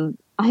I'm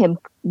I am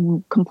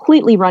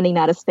completely running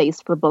out of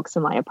space for books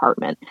in my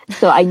apartment.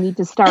 So I need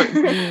to start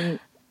being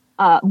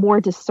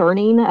more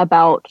discerning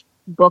about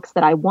books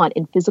that I want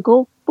in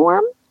physical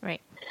form.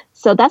 Right.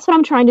 So that's what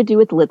I'm trying to do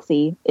with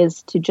Litsy,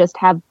 is to just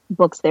have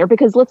books there.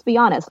 Because let's be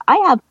honest, I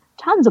have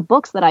tons of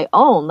books that I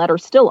own that are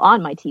still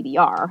on my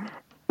TBR.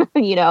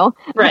 You know,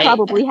 Right. I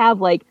probably have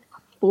like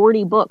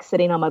 40 books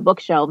sitting on my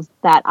bookshelves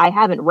that I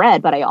haven't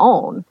read, but I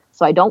own.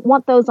 So I don't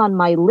want those on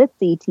my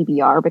Litsy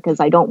TBR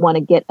because I don't want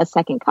to get a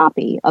second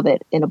copy of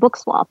it in a book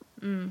swap.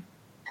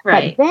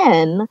 Right. But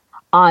then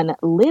on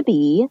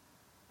Libby,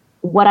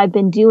 what I've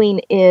been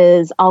doing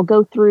is I'll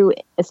go through,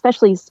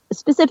 especially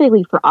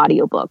specifically for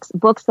audiobooks,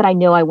 books that I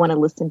know I want to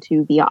listen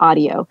to via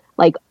audio,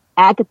 like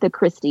Agatha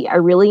Christie. I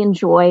really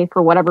enjoy,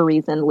 for whatever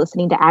reason,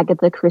 listening to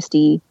Agatha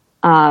Christie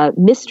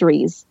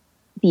mysteries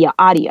via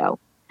audio.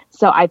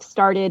 So I've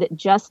started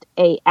just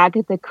a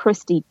Agatha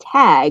Christie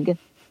tag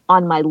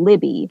on my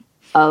Libby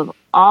of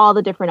all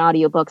the different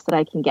audiobooks that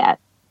I can get.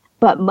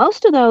 But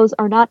most of those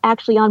are not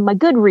actually on my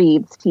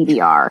Goodreads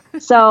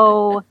TBR.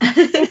 So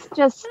it's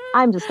just,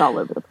 I'm just all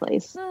over the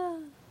place.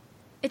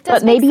 It does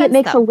But maybe make it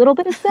makes sense, a little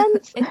bit of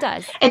sense. It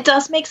does. It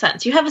does make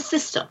sense. You have a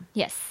system.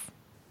 Yes.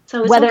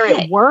 So it's Whether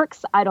okay. it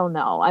works, I don't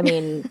know. I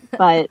mean,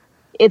 but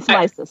it's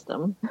my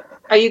system.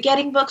 Are you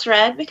getting books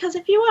read? Because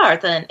if you are,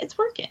 then it's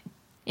working.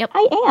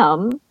 I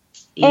am.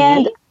 Yay.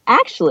 And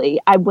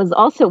actually, I was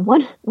also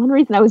one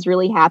reason I was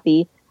really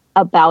happy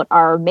about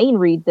our main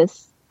read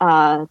this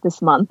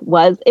month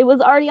was it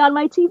was already on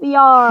my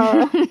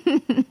TBR.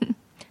 It was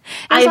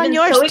I've on been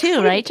yours so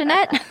too, excited right,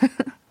 about Jeanette?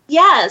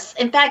 Yes.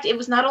 In fact, it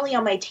was not only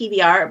on my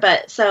TBR,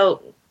 but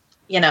so,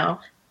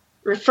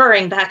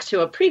 referring back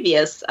to a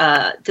previous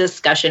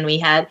discussion we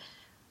had,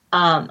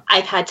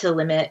 I've had to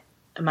limit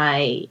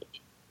my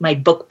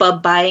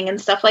BookBub buying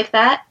and stuff like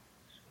that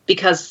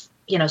because,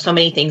 so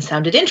many things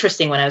sounded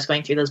interesting when I was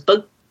going through those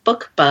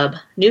BookBub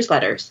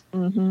newsletters.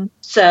 Mm-hmm.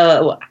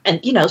 So,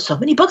 and, so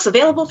many books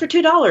available for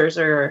 $2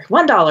 or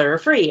 $1 or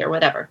free or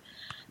whatever.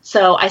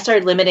 So I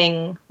started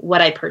limiting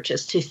what I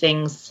purchased to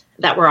things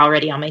that were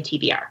already on my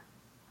TBR.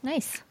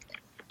 Nice.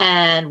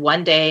 And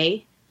one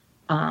day,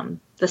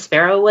 The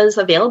Sparrow was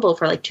available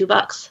for like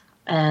 $2.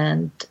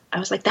 And I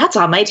was like, that's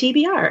on my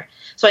TBR.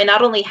 So I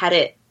not only had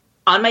it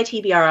on my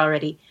TBR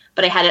already,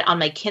 but I had it on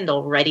my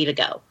Kindle ready to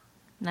go.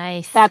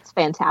 Nice. That's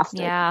fantastic.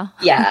 Yeah.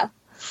 Yeah.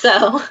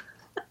 So,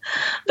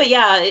 but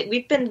yeah,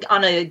 we've been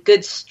on a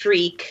good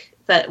streak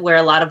where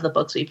a lot of the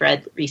books we've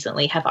read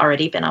recently have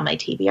already been on my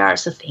TBR.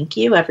 So thank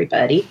you,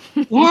 everybody.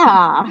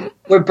 Yeah.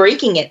 We're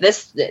breaking it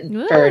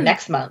for Woo.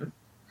 next month.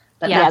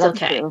 But Yeah, that's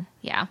that's okay. true.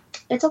 Yeah.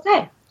 It's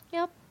okay.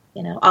 Yep.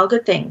 All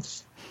good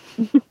things.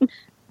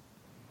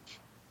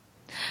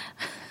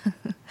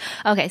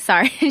 Okay,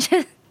 sorry.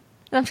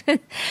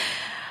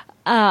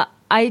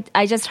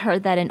 I just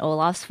heard that in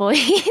Olaf's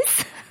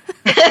voice.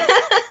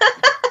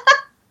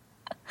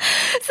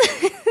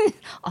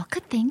 All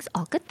good things,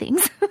 all good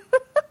things.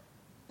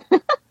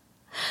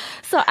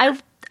 So I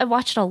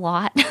watched a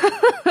lot.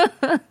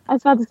 I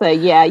was about to say,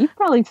 yeah, you've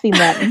probably seen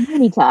that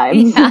many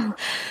times. Yeah.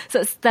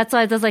 So that's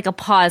why there's like a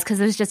pause because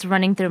it was just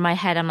running through my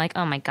head. I'm like,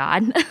 oh my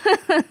God.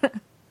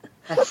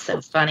 That's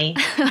so funny.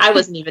 I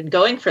wasn't even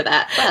going for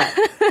that,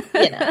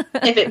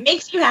 but if it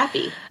makes you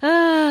happy.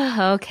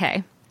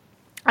 Okay.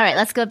 All right,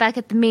 let's go back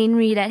at the main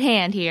read at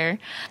hand here.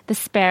 The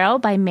Sparrow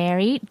by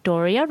Mary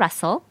Doria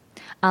Russell.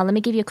 Let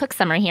me give you a quick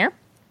summary here.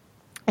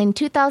 In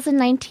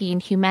 2019,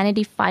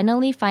 humanity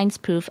finally finds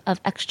proof of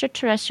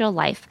extraterrestrial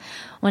life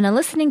when a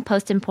listening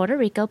post in Puerto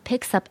Rico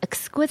picks up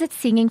exquisite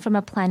singing from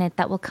a planet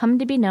that will come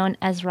to be known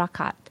as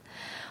Rakat.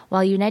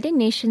 While United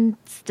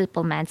Nations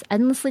diplomats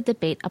endlessly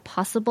debate a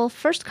possible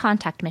first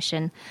contact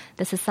mission,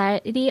 the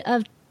Society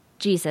of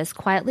Jesus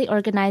quietly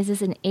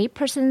organizes an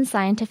 8-person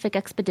scientific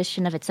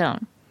expedition of its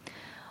own.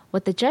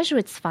 What the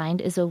Jesuits find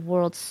is a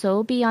world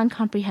so beyond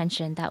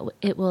comprehension that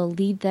it will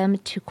lead them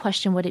to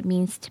question what it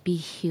means to be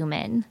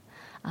human.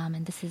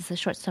 And this is a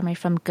short summary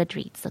from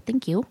Goodreads, so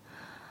thank you.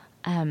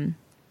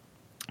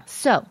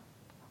 So,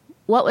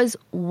 what was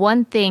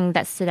one thing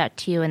that stood out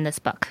to you in this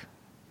book?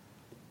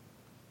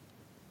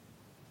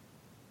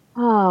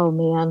 Oh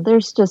man,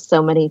 there's just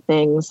so many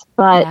things.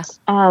 But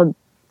Yeah.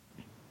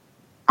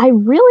 I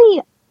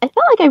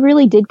felt like I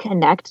really did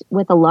connect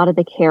with a lot of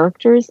the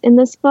characters in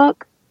this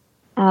book.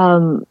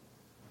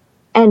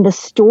 And the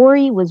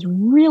story was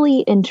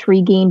really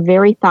intriguing,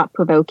 very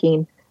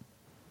thought-provoking.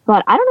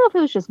 But I don't know if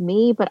it was just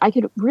me, but I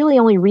could really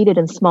only read it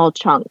in small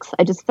chunks.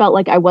 I just felt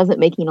like I wasn't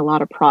making a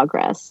lot of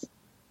progress.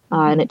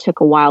 And it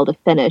took a while to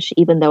finish,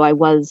 even though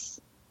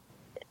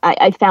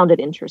I found it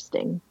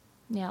interesting.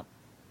 Yep.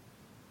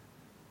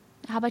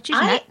 How about you,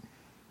 Jeanette?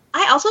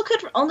 I also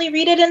could only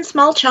read it in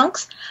small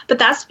chunks, but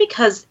that's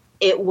because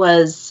it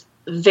was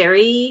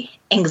very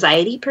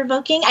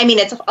anxiety-provoking. I mean,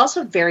 it's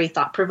also very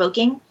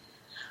thought-provoking.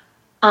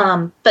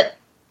 But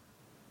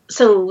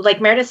so,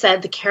 like Meredith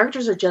said, the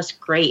characters are just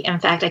great. In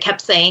fact, I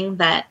kept saying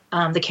that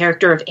the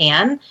character of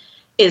Anne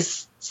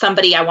is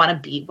somebody I want to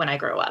be when I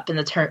grow up in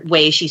the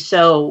way she's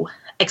so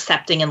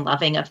accepting and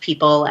loving of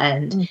people,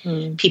 and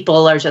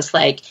people are just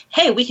like,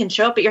 hey, we can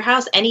show up at your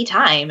house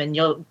anytime and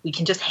we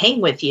can just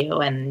hang with you.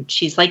 And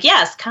she's like,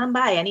 yes, come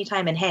by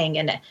anytime and hang.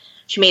 And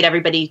she made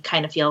everybody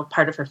kind of feel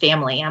part of her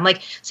family. I'm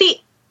like,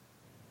 see,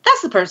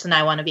 that's the person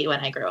I want to be when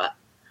I grow up.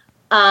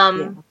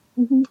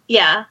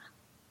 Yeah.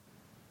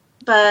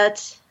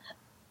 But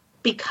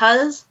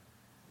because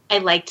I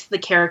liked the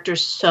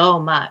characters so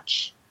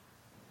much,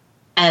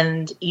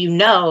 and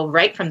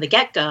right from the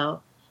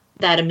get-go,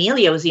 that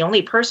Amelia was the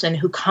only person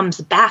who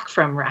comes back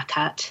from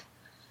Rakat.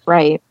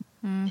 Right.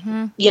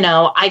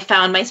 I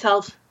found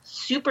myself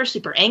super,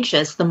 super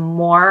anxious the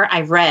more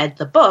I read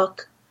the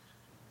book,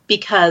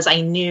 because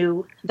I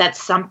knew that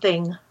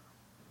something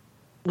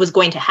was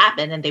going to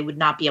happen and they would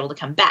not be able to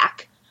come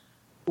back,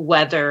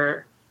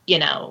 whether,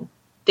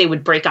 they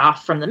would break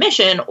off from the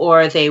mission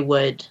or they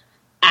would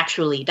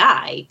actually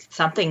die.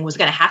 Something was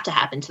going to have to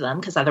happen to them,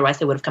 because otherwise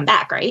they would have come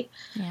back, right?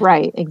 Yeah.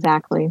 Right,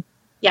 exactly.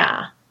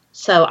 Yeah.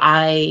 So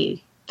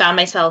I found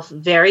myself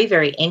very,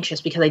 very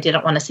anxious because I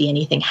didn't want to see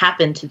anything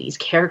happen to these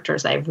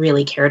characters I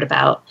really cared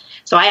about.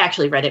 So I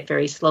actually read it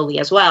very slowly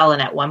as well.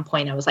 And at one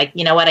point I was like,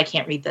 you know what? I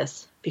can't read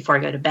this before I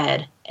go to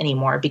bed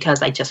anymore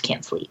because I just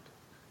can't sleep.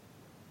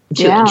 I'm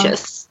too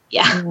anxious.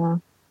 Yeah.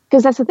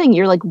 Because that's the thing.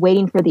 You're like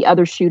waiting for the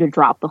other shoe to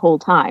drop the whole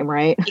time,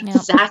 right?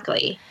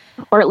 Exactly.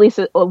 Or at least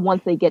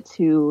once they get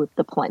to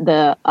the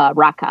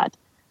Rakat.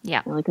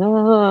 Yeah. You're like,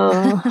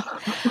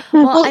 oh.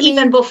 Well,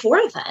 even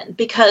before then,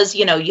 because,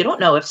 you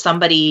don't know if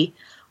somebody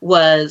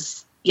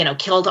was,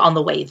 killed on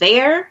the way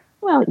there.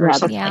 Well, or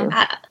something like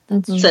that.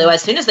 So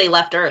as soon as they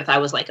left Earth, I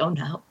was like, oh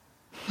no,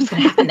 what's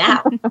going to happen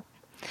now?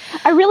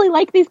 I really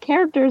like these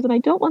characters and I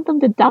don't want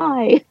them to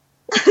die.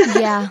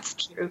 Yeah. That's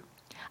true.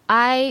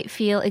 I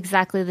feel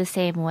exactly the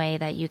same way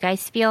that you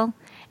guys feel.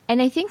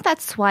 And I think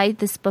that's why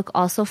this book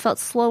also felt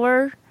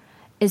slower,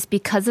 is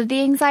because of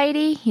the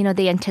anxiety,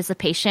 the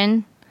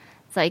anticipation.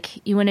 It's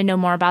like you want to know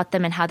more about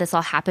them and how this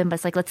all happened, but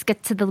it's like, let's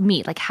get to the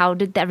meat. Like, how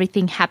did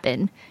everything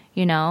happen,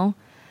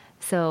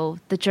 So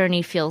the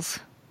journey feels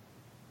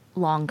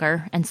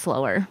longer and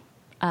slower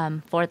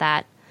for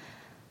that.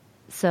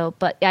 So,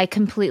 but I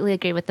completely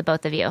agree with the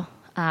both of you.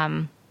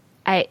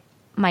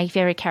 My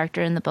favorite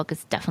character in the book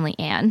is definitely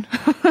Anne.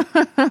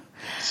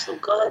 So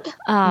good.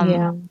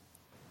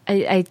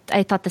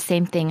 I thought the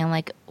same thing. I'm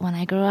like, when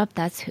I grow up,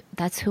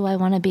 that's who I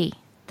want to be.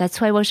 That's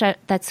who I wish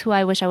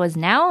I was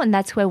now, and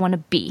that's who I want to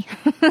be.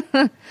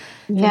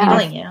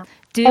 Yeah.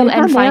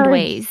 And find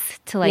ways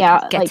to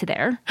get to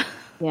there.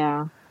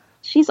 Yeah.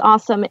 She's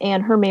awesome,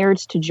 and her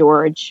marriage to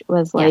George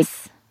was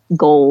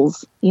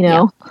goals,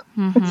 Yeah.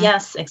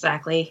 Yes,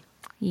 exactly.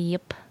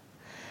 Yep.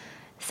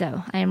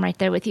 So I am right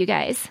there with you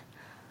guys.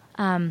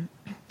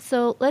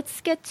 So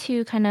let's get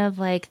to kind of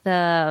like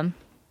the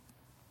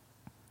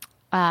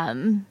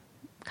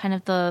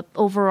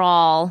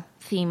overall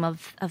theme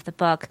of the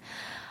book.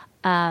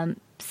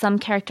 Some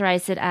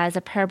characterize it as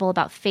a parable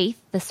about faith,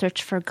 the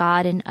search for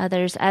God in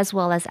others as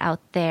well as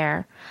out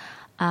there.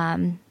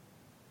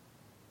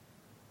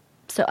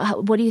 So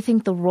what do you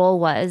think the role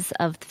was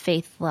of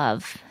faith,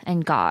 love,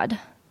 and God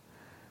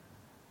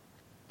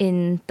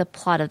in the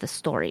plot of the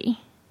story?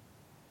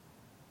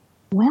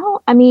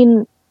 Well,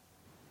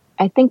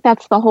 I think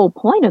that's the whole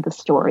point of the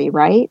story,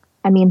 right?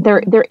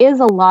 There is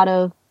a lot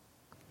of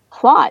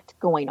plot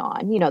going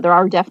on. There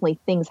are definitely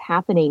things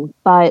happening,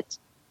 but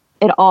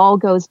it all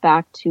goes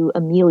back to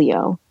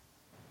Emilio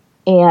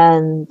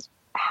and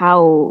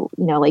how,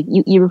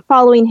 you're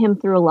following him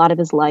through a lot of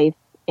his life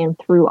and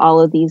through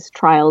all of these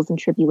trials and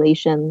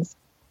tribulations.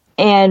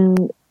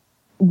 And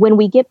when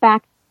we get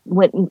back,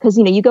 because,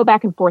 you go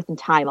back and forth in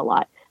time a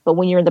lot, but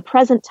when you're in the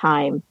present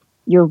time,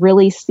 you're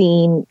really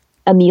seeing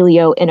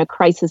Emilio in a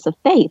crisis of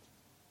faith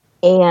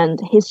and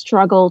his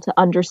struggle to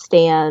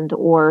understand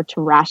or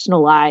to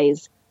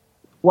rationalize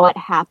what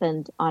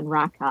happened on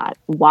Rakat,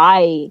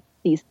 why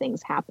these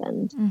things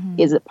happened. Mm-hmm.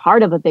 Is it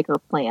part of a bigger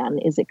plan?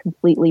 Is it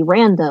completely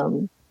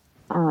random?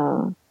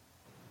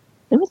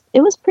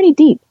 It was pretty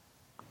deep.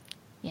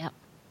 Yeah. How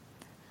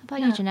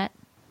about you, Jeanette?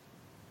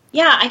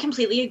 Yeah, I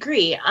completely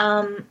agree.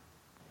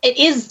 It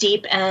is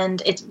deep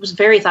and it was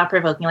very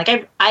thought-provoking.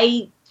 Like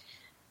I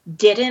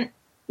didn't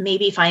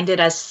maybe find it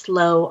as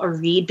slow a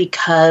read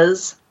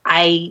because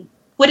I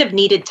would have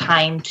needed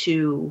time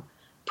to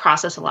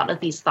process a lot of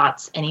these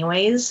thoughts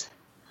anyways.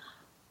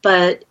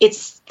 But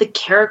it's the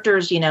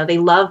characters, they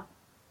love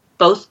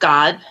both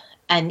God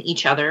and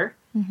each other.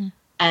 Mm-hmm.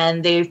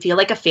 And they feel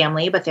like a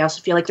family, but they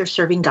also feel like they're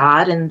serving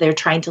God and they're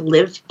trying to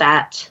live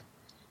that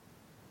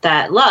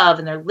love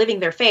and they're living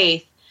their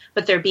faith,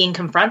 but they're being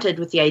confronted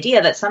with the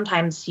idea that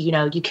sometimes,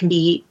 you can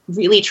be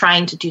really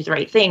trying to do the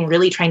right thing,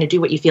 really trying to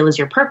do what you feel is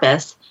your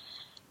purpose.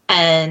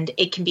 And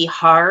it can be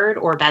hard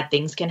or bad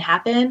things can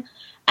happen.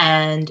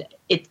 And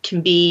it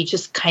can be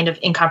just kind of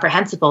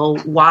incomprehensible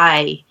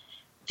why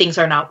things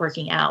are not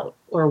working out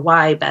or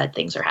why bad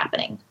things are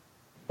happening.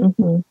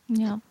 Mm-hmm.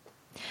 Yeah.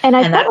 And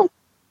I felt like...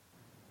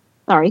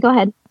 Sorry, go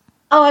ahead.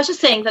 Oh, I was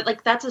just saying that,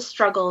 that's a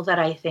struggle that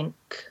I think,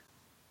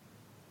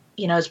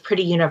 is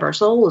pretty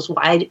universal, was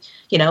why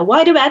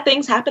do bad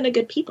things happen to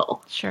good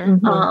people? Sure.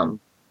 Mm-hmm.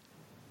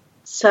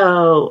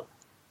 So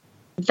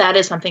that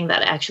is something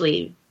that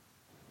actually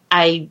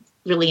I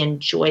really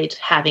enjoyed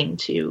having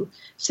to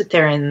sit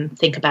there and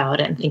think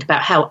about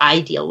how I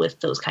deal with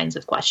those kinds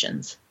of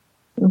questions.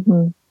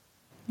 Mm-hmm.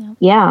 Yep.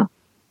 Yeah.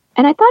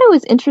 And I thought it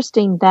was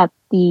interesting that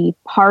the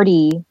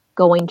party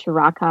going to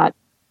Rakat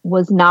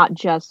was not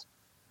just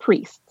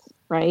priests,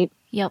 right?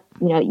 Yep.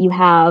 You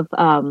have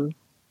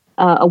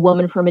a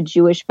woman from a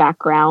Jewish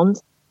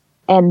background,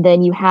 and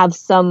then you have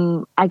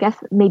some, I guess,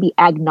 maybe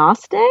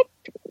agnostic,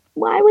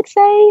 I would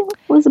say,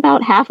 was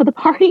about half of the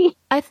party.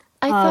 I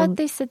thought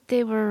they said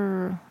they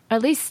were,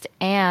 at least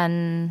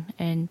Anne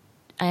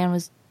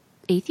was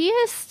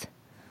atheist.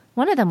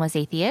 One of them was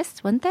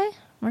atheist, weren't they?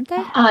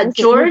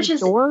 George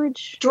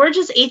George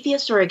is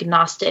atheist or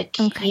agnostic.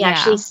 Okay, He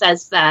actually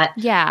says that.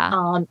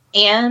 Yeah.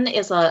 Anne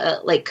is a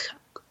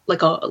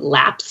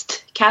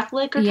lapsed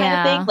Catholic or kind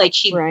of thing. Like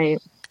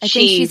right. I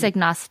think she's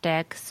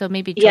agnostic, so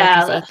maybe George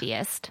is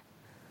atheist.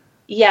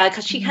 Yeah,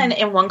 because she kind of,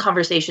 in one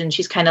conversation,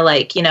 she's kind of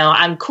like,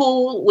 I'm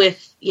cool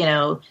with,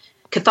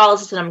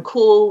 Catholicism, I'm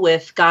cool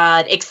with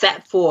God,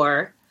 except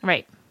for...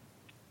 Right.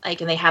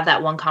 Like, and they have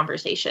that one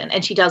conversation.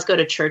 And she does go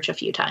to church a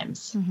few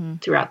times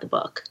throughout the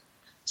book.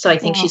 So I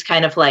think she's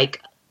kind of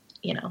like,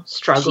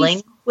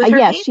 struggling with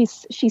her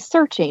faith. She's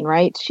searching,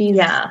 right?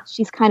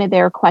 She's kind of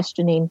there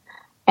questioning.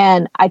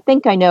 And I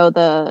think I know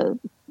the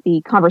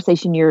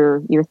conversation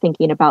you're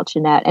thinking about,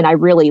 Jeanette, and I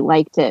really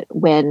liked it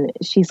when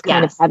she's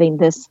kind of having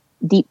this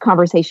deep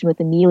conversation with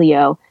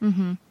Emilio.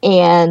 Mm-hmm.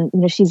 And,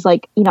 she's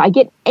like, I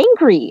get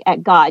angry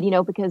at God,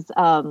 because, it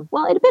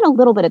had been a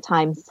little bit of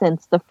time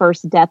since the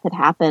first death had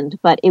happened,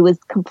 but it was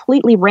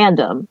completely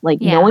random.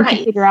 Like no one could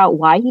figure out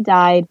why he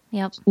died.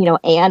 Yep.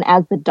 Anne,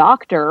 as the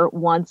doctor,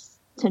 wants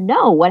to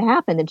know what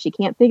happened and she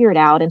can't figure it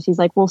out. And she's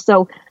like, well,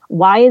 so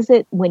why is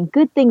it when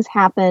good things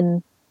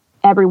happen,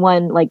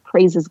 everyone like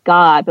praises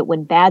God, but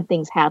when bad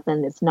things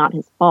happen, it's not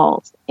his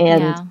fault.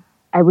 And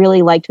I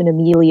really liked when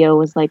Emilio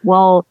was like,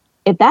 well,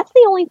 if that's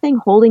the only thing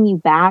holding you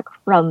back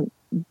from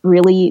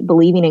really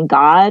believing in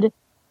God,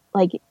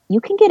 like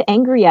you can get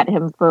angry at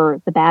him for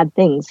the bad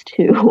things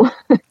too.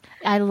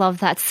 I love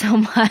that so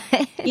much.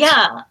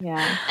 Yeah.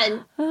 Yeah.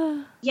 And,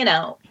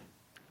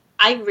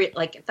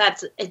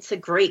 it's a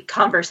great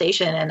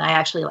conversation. And I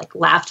actually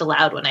laughed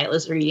aloud when I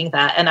was reading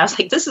that. And I was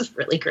like, this is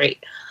really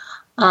great.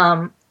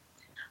 But,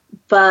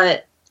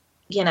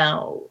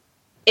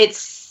 it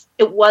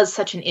was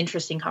such an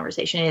interesting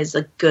conversation. It is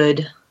a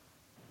good,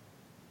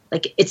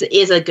 it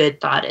is a good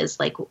thought, is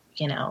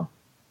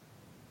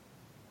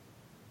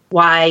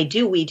why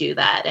do we do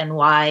that? And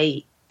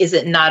why is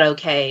it not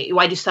okay?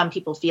 Why do some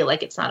people feel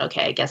like it's not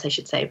okay? I guess I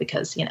should say,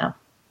 because,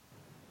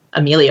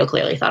 Emilio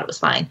clearly thought it was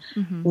fine.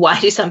 Mm-hmm. Why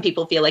do some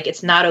people feel like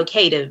it's not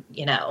okay to,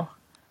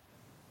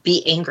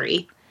 be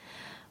angry?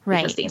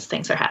 Right. Because these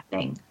things are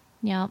happening.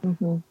 Yeah.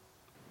 Mm-hmm.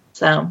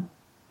 So,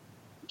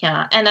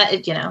 yeah. And,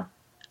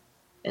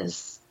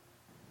 it's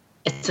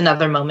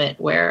another moment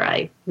where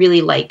I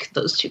really like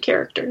those two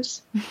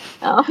characters.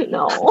 Oh,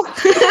 no.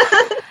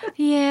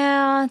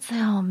 Yeah.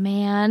 Oh,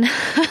 man.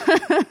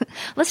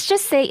 Let's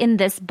just say in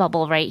this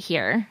bubble right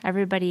here,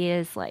 everybody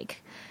is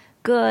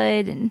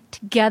good and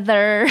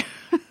together.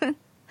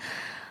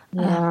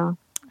 Yeah.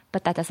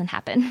 But that doesn't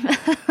happen.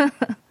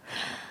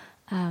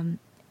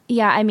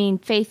 Yeah. I mean,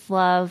 faith,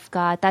 love,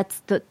 God,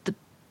 that's those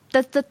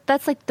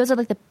are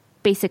the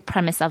basic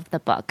premise of the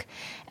book,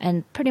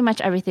 and pretty much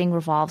everything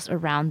revolves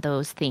around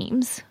those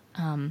themes.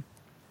 And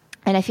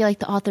I feel like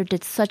the author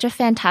did such a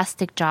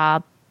fantastic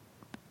job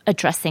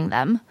addressing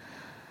them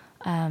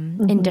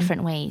in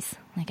different ways.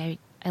 I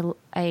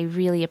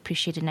really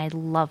appreciated it and I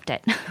loved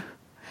it.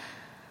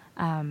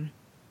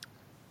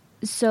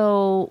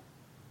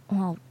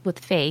 With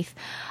Faith,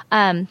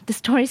 the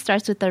story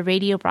starts with a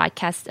radio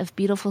broadcast of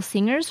beautiful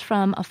singers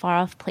from a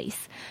far-off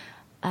place.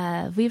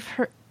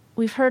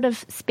 We've heard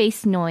of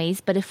Space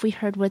Noise, but if we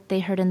heard what they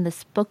heard in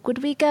this book,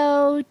 would we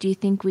go? Do you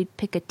think we'd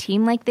pick a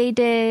team like they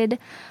did?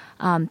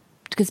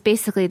 Because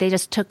basically they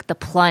just took the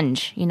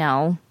plunge,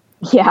 Yeah.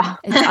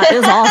 It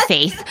was all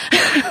faith.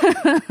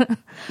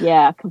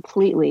 Yeah,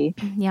 completely.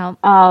 Yeah.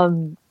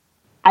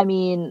 I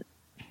mean,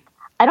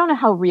 I don't know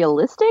how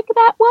realistic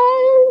that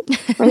was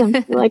for them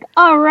to be like,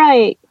 all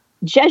right,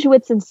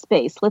 Jesuits in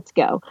space, let's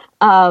go.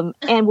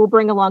 And we'll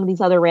bring along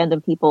these other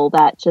random people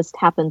that just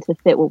happen to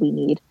fit what we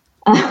need.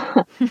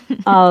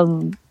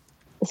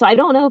 So I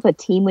don't know if a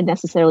team would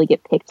necessarily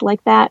get picked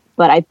like that,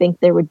 but I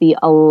think there would be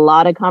a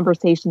lot of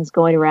conversations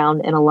going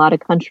around in a lot of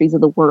countries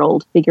of the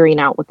world figuring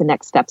out what the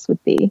next steps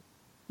would be.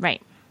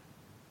 Right.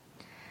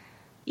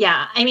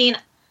 Yeah. I mean,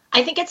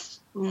 I think it's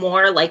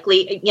more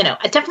likely,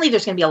 definitely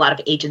there's going to be a lot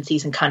of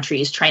agencies and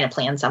countries trying to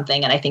plan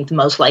something. And I think the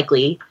most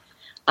likely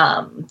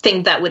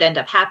thing that would end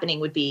up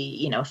happening would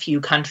be, a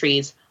few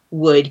countries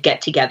would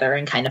get together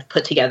and kind of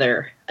put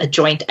together a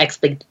joint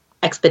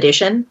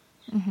expedition.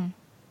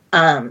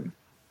 Mm-hmm.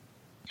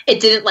 It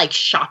didn't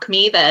shock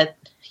me that,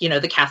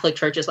 the Catholic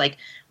Church is like,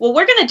 well,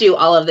 we're going to do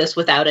all of this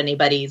without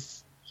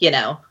anybody's,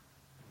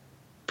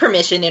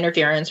 permission,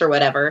 interference, or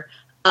whatever.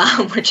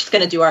 We're just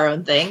going to do our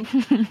own thing.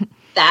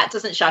 That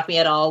doesn't shock me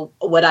at all.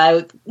 What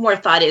I more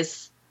thought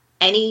is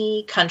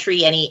any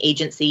country, any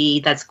agency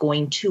that's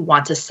going to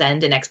want to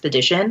send an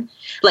expedition,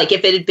 like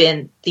if it had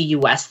been the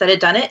US that had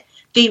done it,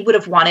 they would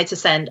have wanted to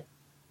send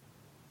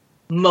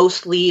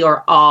mostly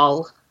or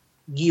all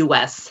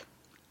US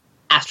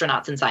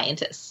astronauts and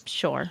scientists.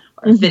 Sure.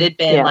 Or if it had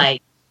been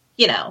like,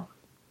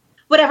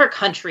 whatever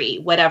country,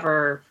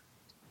 whatever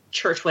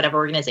church, whatever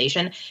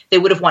organization, they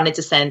would have wanted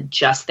to send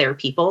just their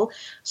people.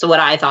 So what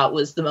I thought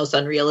was the most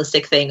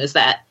unrealistic thing is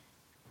that,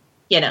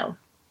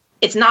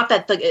 it's not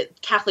that the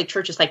Catholic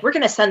Church is like, we're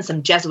going to send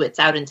some Jesuits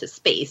out into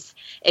space.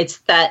 It's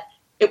that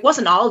it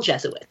wasn't all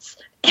Jesuits.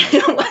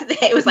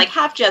 It was like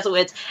half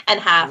Jesuits and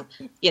half,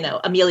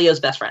 Emilio's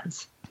best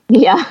friends.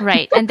 Yeah.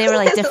 Right. And they were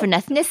like different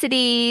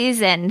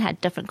ethnicities and had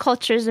different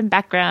cultures and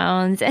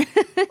backgrounds.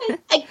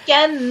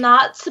 Again,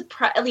 not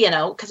surprised,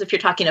 because if you're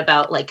talking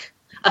about like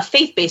a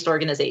faith-based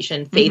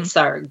organization, faiths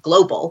are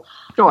global.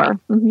 Sure.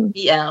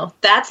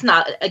 That's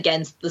not,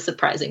 again, the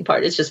surprising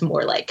part. It's just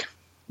more like,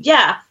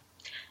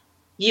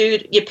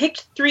 you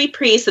picked 3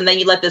 priests and then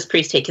you let this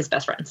priest take his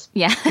best friends.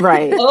 Yeah.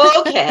 Right.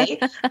 Okay.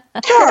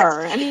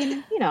 Sure. I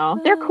mean,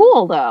 they're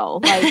cool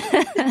though. Like,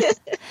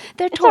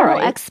 they're total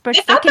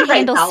experts. They can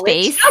handle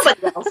space.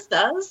 Nobody else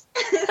does.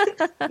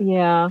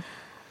 Yeah.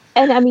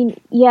 And I mean,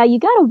 you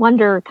got to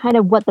wonder kind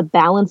of what the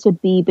balance would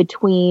be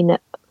between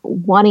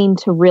wanting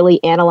to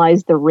really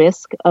analyze the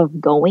risk of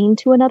going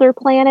to another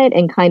planet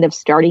and kind of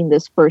starting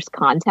this first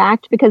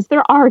contact, because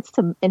there are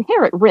some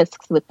inherent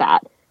risks with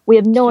that. We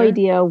have no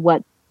idea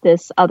what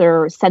this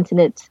other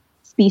sentient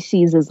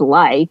species is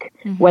like,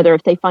 whether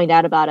if they find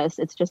out about us,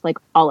 it's just like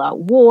all out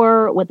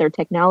war, what their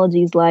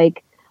technology is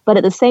like. But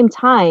at the same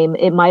time,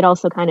 it might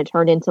also kind of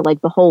turn into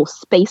like the whole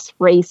space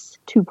race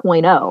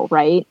 2.0,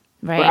 right?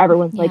 Where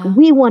everyone's like,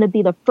 we want to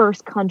be the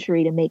first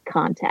country to make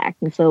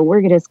contact. And so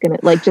we're just going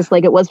to, like, just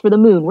like it was for the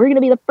moon, we're going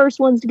to be the first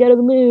ones to go to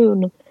the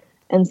moon.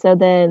 And so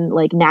then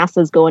like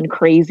NASA's going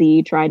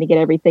crazy, trying to get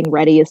everything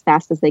ready as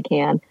fast as they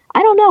can.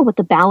 I don't know what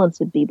the balance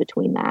would be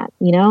between that,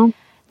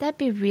 That'd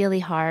be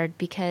really hard,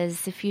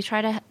 because if you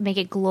try to make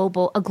it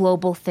a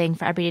global thing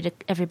for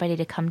everybody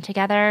to come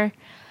together,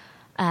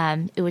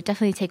 it would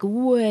definitely take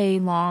way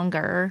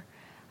longer.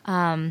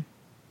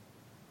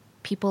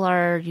 People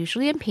are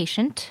usually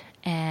impatient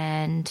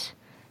and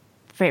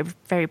very,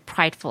 very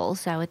prideful,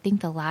 so I would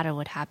think the latter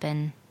would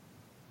happen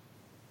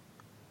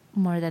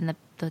more than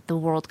the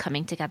world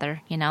coming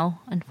together,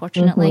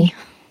 unfortunately.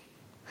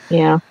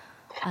 Yeah.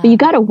 But you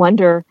got to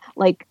wonder,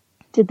 like,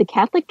 did the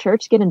Catholic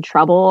Church get in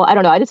trouble? I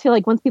don't know. I just feel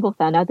like once people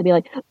found out, they'd be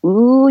like,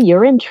 ooh,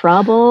 you're in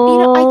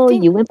trouble. I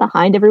think you went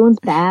behind everyone's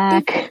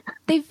back.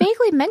 They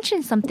vaguely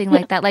mentioned something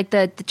like that. Like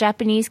the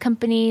Japanese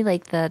company,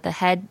 like the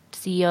head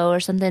CEO or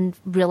something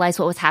realized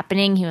what was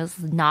happening. He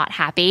was not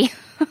happy.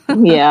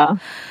 Yeah.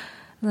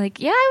 Like,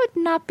 I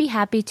would not be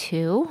happy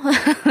too.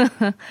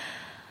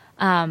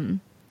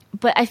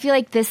 But I feel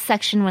like this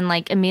section when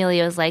like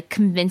Emilio's like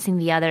convincing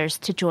the others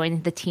to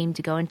join the team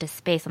to go into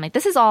space, I'm like,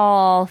 this is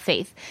all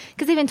faith.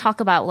 Because they even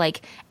talk about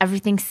like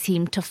everything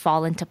seemed to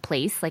fall into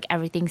place. Like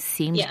everything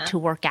seemed to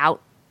work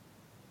out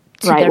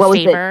to their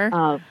favor.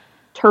 Was it,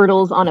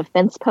 turtles on a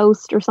fence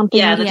post or something?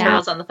 Yeah, the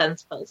turtles on the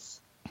fence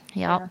post.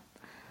 Yeah.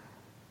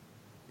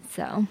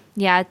 So,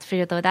 it's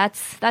figured though.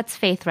 That's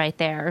faith right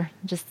there.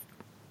 Just,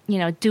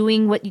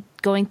 doing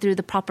going through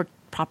the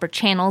proper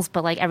channels,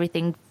 but like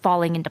everything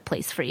falling into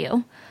place for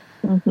you.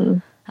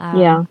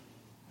 Yeah.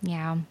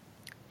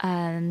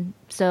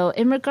 So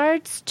in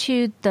regards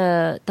to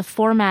the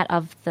format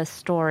of the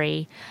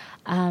story,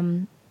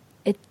 the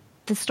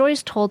story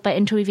is told by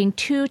interweaving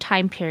 2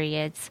 time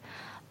periods,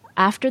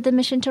 after the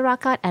mission to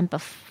Rakat and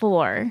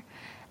before.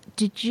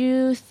 Did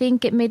you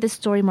think it made the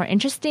story more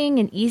interesting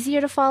and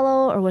easier to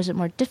follow, or was it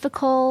more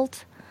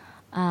difficult?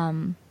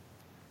 I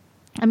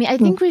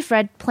think we've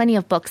read plenty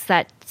of books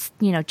that,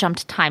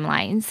 jumped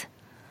timelines.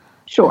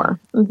 Sure.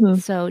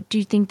 So do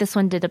you think this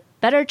one did a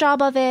better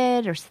job of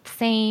it, or the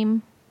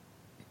same?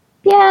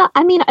 Yeah,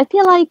 I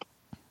feel like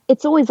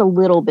it's always a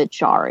little bit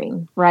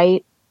jarring,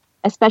 right?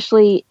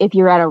 Especially if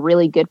you're at a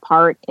really good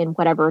part in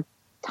whatever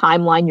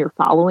timeline you're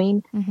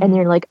following, and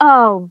you're like,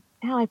 oh,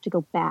 now I have to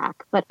go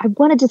back, but I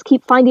want to just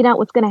keep finding out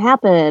what's going to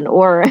happen,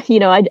 or,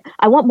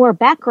 I want more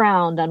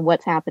background on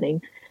what's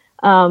happening.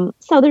 So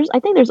I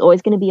think there's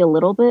always going to be a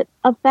little bit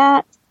of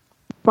that,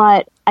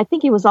 but I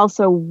think it was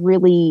also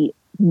really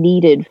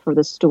needed for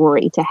the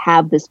story to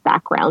have this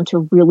background,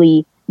 to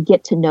really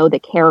get to know the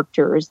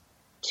characters,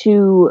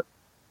 to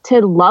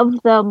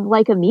love them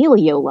like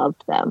Emilio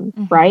loved them,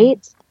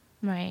 right?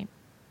 Right.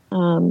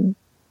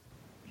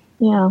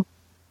 Yeah.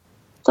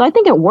 So I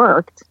think it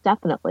worked,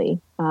 definitely.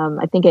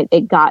 I think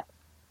it got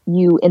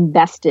you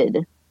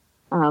invested.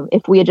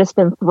 If we had just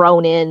been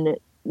thrown in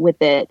with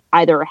it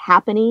either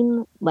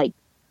happening like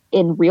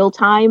in real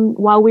time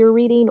while we were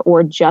reading,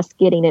 or just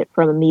getting it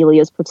from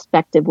Emilio's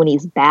perspective when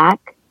he's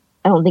back,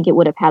 I don't think it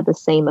would have had the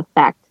same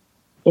effect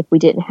if we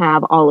didn't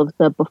have all of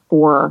the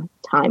before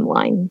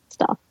timeline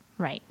stuff.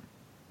 Right.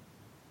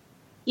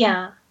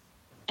 Yeah.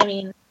 I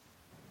mean,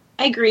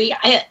 I agree.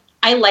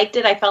 I liked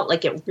it. I felt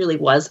like it really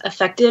was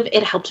effective.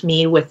 It helped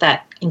me with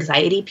that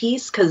anxiety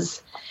piece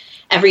because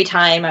every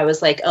time I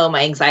was like, oh,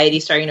 my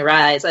anxiety's starting to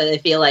rise, I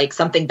feel like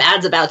something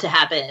bad's about to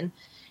happen,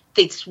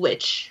 they'd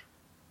switch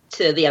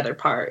to the other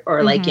part.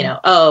 Or like,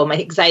 oh, my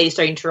anxiety's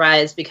starting to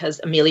rise because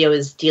Emilio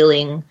is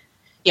dealing,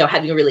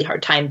 having a really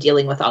hard time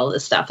dealing with all of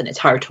this stuff and it's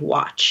hard to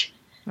watch.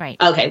 Right.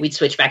 Okay, we'd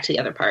switch back to the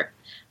other part.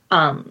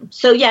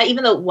 So yeah,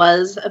 even though it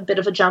was a bit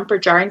of a jump or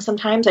jarring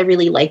sometimes, I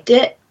really liked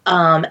it.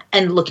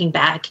 And looking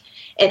back,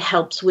 it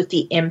helps with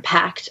the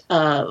impact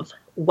of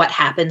what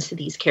happens to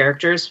these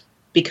characters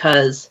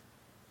because,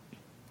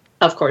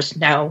 of course,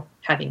 now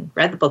having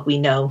read the book, we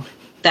know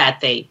that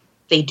they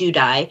do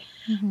die.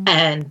 Mm-hmm.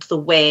 And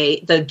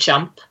the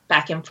jump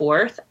back and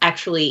forth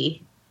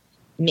actually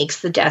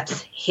makes the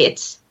deaths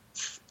hit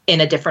in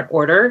a different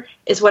order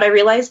is what I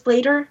realized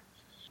later.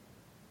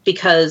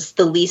 Because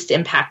the least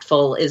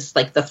impactful is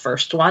like the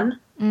first one,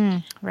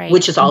 right?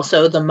 Which is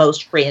also the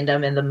most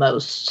random and the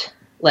most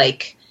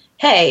like,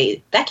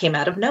 hey, that came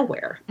out of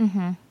nowhere.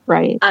 Mm-hmm.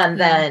 Right. And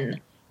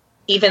then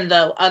even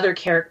though other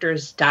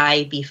characters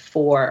die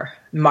before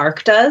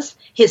Mark does,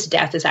 his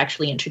death is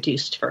actually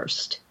introduced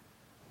first.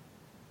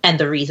 And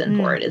the reason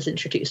for it is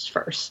introduced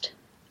first.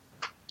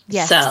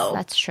 Yes, so,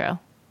 that's true.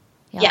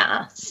 Yep.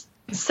 Yeah.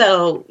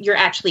 So you're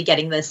actually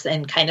getting this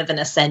in kind of an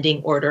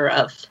ascending order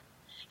of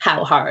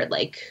how hard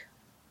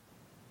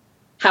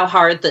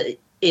it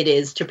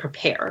is to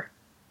prepare.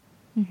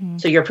 Mm-hmm.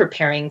 So you're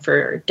preparing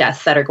for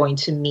deaths that are going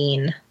to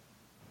mean,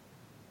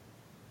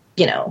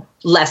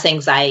 less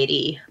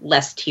anxiety,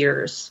 less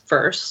tears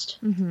first.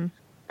 Mm-hmm.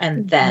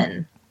 And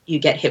then you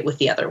get hit with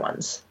the other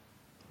ones.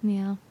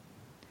 Yeah.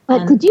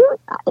 But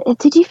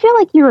did you feel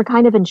like you were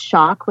kind of in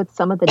shock with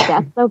some of the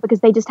deaths though, because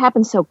they just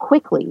happened so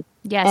quickly?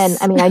 Yes. And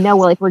I mean, I know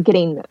we're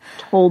getting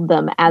told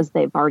them as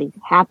they've already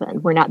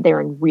happened. We're not there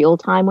in real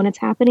time when it's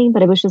happening,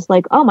 but it was just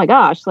like, oh my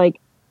gosh,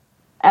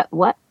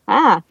 what?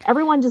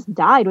 Everyone just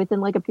died within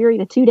like a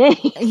period of 2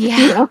 days.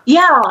 Yeah.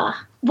 Yeah.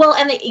 Well,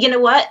 and you know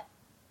what?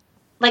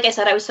 Like I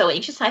said, I was so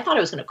anxious. I thought I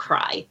was going to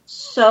cry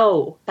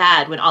so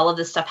bad when all of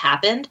this stuff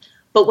happened.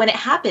 But when it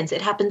happens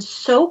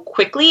so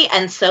quickly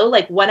and so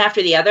like one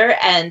after the other.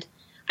 And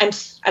I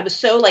was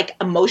so like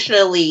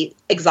emotionally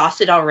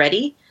exhausted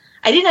already.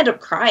 I didn't end up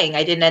crying.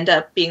 I didn't end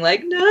up being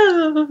like,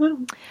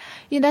 no.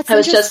 Yeah, that's I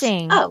was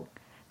interesting. Just, oh.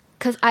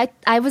 Because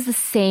I was the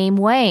same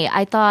way.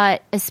 I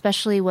thought,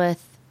 especially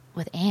with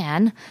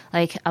Anne,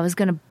 like I was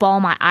going to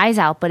bawl my eyes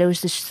out, but it was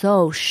just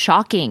so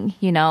shocking,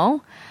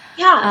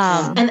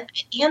 Yeah, and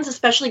Anne's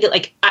especially good.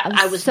 Like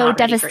I was so not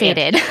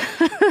devastated.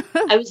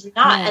 I was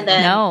not, and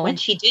then when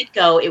she did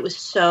go, it was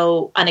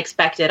so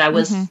unexpected. I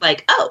was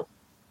like, "Oh,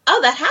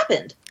 that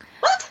happened.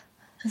 What?"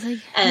 I was like,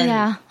 and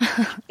yeah,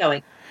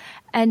 going.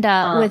 And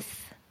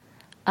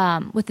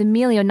with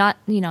Emilio, not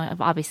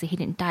obviously he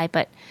didn't die,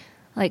 but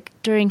like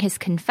during his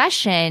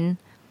confession,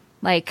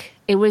 like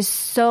it was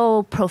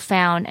so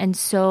profound and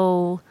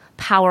so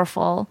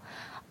powerful,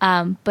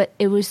 but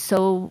it was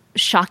so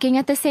shocking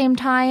at the same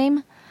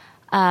time.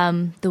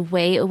 The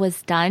way it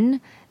was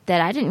done,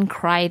 that I didn't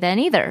cry then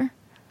either.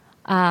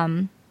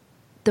 The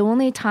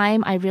only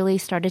time I really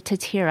started to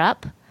tear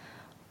up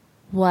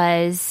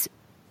was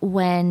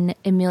when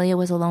Emilio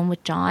was alone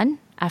with John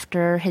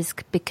after his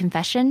big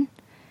confession,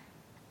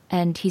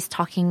 and he's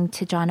talking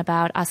to John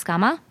about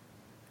Askama.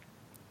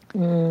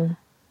 And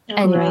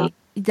right.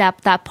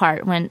 That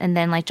part and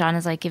then like John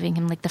is like giving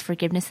him like the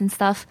forgiveness and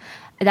stuff.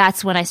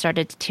 That's when I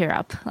started to tear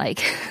up.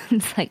 Like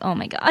it's like, oh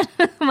my God,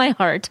 my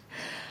heart.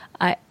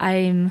 I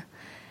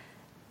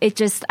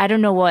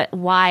don't know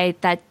why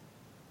that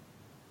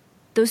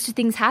those two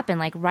things happen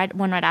like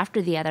one right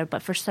after the other,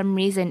 but for some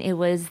reason it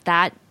was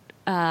that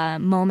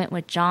moment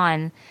with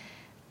John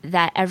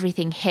that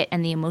everything hit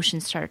and the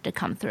emotions started to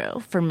come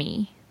through for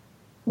me.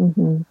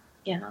 Mm-hmm.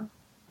 Yeah.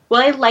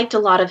 Well, I liked a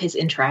lot of his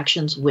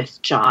interactions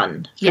with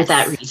John for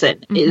that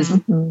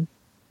reason.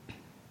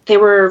 They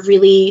were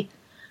really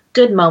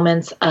good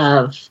moments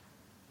of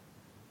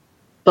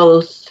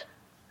both.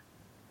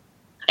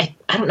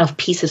 I don't know if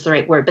peace is the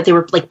right word, but they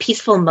were like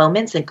peaceful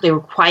moments and they were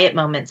quiet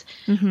moments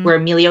where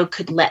Emilio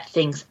could let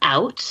things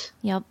out.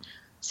 Yep.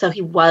 So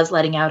he was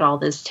letting out all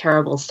this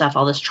terrible stuff,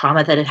 all this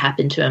trauma that had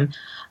happened to him.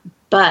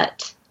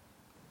 But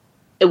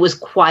it was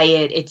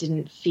quiet. It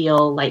didn't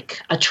feel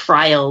like a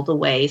trial the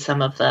way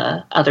some of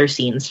the other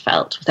scenes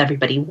felt, with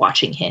everybody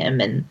watching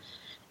him and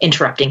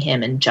interrupting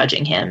him and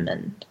judging him.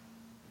 And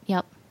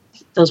yep.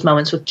 Those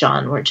moments with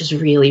John were just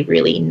really,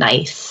 really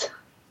nice.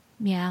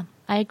 Yeah.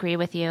 I agree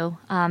with you.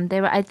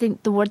 I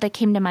think the word that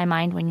came to my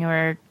mind when you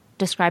were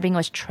describing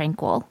was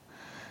tranquil.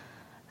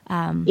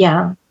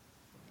 Yeah.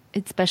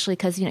 Especially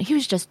because, he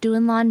was just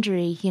doing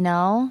laundry,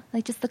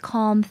 like just the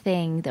calm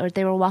thing. Or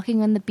they were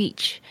walking on the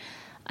beach.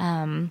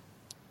 That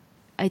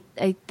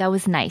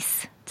was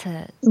nice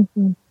to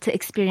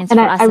experience and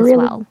for us as really,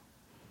 well.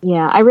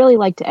 Yeah, I really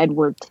liked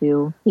Edward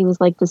too. He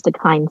was like just a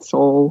kind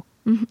soul.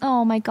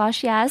 Oh my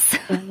gosh, yes.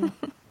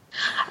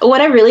 What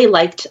I really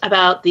liked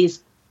about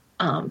these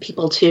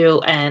people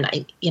too.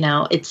 And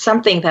it's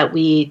something that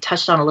we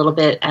touched on a little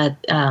bit at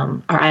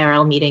our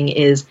IRL meeting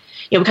is,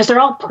 because they're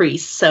all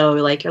priests. So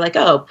like, you're like,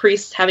 oh,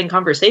 priests having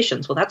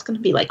conversations. Well, that's going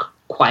to be like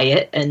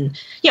quiet and,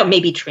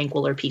 maybe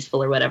tranquil or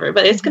peaceful or whatever,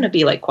 but it's going to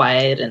be like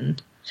quiet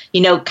and,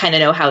 kind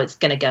of know how it's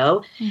going to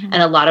go. Mm-hmm.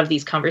 And a lot of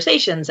these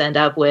conversations end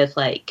up with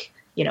like,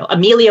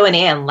 Emilio and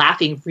Anne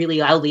laughing really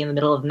loudly in the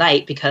middle of the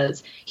night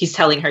because he's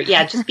telling her,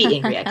 yeah, just be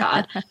angry at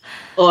God.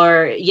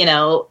 Or,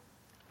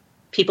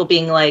 people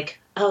being like,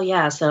 oh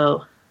yeah,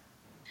 so,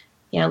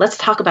 let's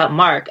talk about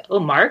Mark. Oh,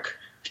 Mark?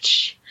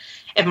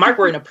 If Mark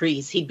weren't a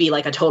priest, he'd be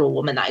like a total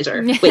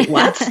womanizer. Wait,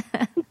 what?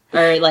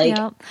 Or like,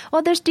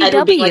 well, there's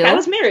DW. Be like, I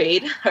was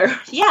married. Or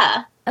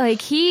yeah,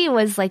 like he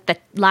was like the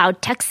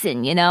loud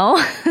Texan,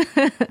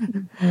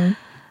 Mm-hmm.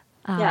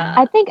 Yeah,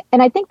 I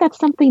think that's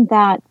something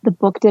that the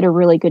book did a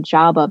really good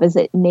job of. Is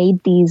it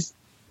made these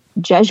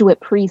Jesuit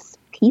priests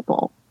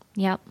people?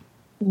 Yep.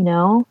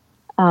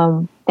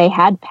 They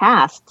had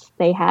pasts.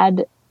 They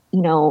had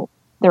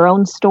their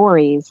own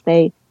stories.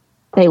 They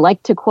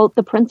like to quote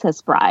The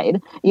Princess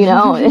Bride,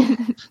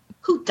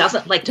 Who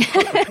doesn't like to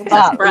quote The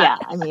Princess Bride? Yeah,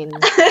 I mean,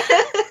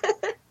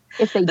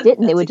 if they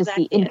didn't, it would just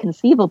be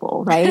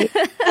inconceivable, right?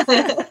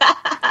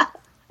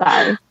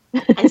 Sorry.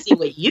 I see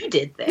what you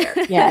did there.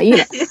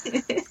 Yeah.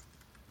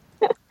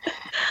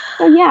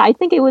 So yeah, I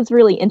think it was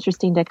really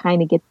interesting to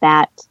kind of get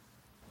that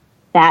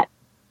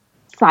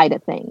side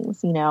of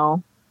things,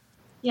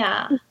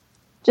 Yeah.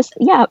 Just,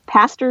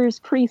 pastors,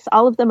 priests,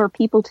 all of them are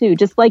people too.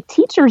 Just like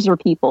teachers are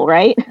people,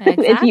 right?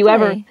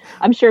 Exactly.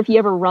 I'm sure if you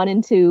ever run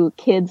into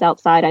kids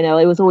outside, I know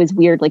it was always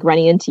weird, like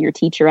running into your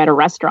teacher at a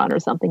restaurant or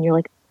something. You're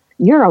like,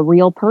 you're a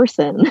real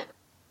person.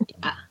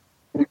 Yeah.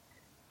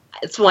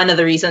 It's one of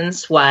the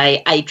reasons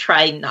why I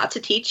try not to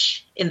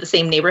teach in the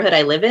same neighborhood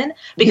I live in,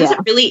 because it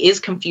really is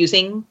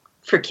confusing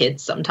for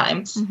kids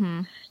sometimes.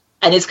 Mm-hmm.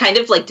 And it's kind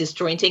of like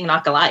disjointing,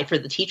 not gonna lie, for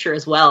the teacher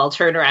as well. I'll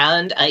turn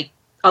around,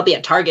 I'll be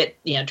at Target,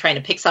 trying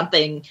to pick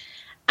something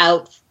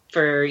out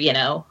for,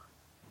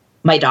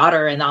 my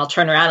daughter, and I'll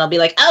turn around and I'll be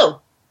like,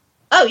 oh,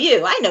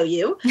 you, I know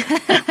you.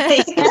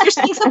 You're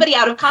seeing somebody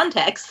out of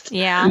context.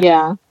 Yeah.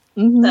 Yeah.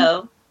 Mm-hmm.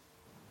 So,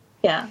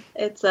 yeah,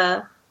 it's,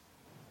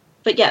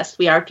 but yes,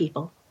 we are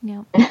people.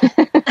 Yeah.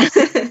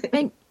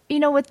 And,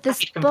 with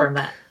this book,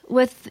 that.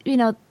 with,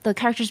 the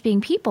characters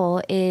being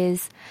people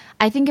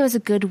I think it was a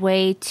good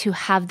way to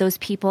have those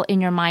people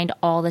in your mind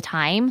all the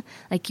time.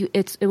 Like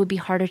it would be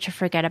harder to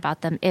forget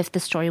about them if the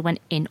story went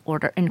in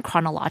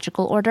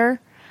chronological order.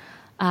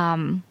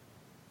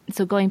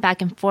 So going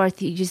back and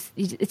forth,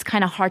 it's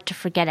kind of hard to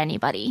forget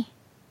anybody,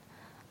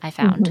 I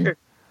found.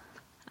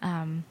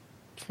 Mm-hmm.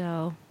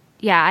 So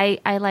yeah,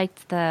 I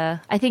liked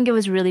I think it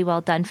was really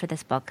well done for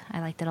this book. I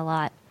liked it a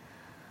lot.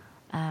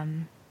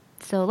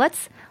 So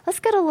let's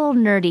get a little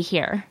nerdy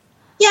here.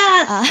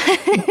 Yes.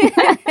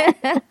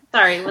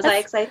 Sorry, was I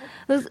excited?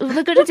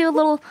 We're going to do a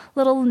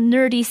little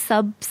nerdy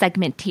sub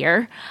segment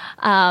here.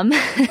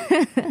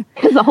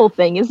 The whole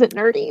thing isn't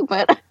nerdy,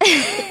 but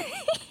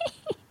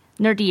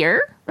nerdier.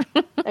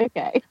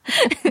 Okay.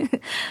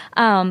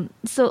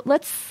 So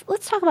let's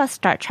talk about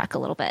Star Trek a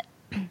little bit.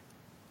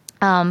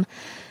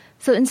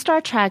 So in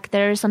Star Trek,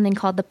 there's something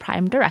called the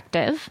Prime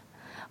Directive,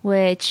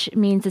 which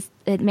means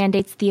it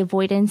mandates the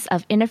avoidance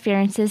of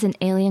interferences in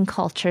alien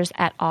cultures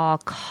at all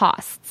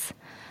costs.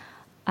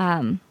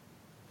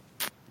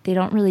 They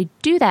don't really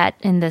do that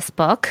in this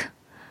book.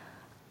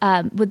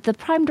 Would the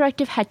Prime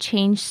Directive had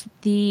changed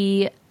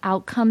the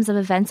outcomes of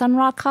events on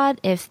Rockcod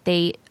if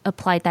they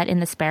applied that in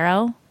the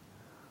Sparrow?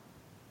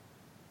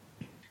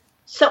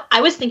 So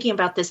I was thinking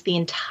about this the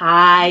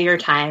entire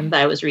time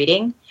that I was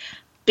reading,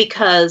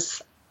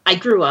 because I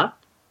grew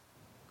up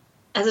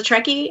as a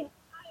Trekkie.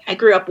 I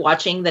grew up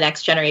watching The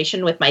Next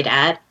Generation with my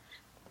dad.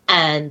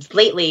 And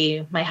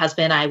lately, my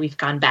husband and I, we've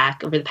gone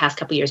back over the past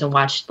couple of years and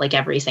watched like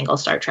every single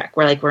Star Trek.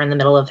 We're in the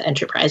middle of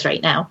Enterprise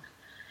right now.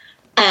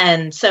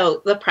 And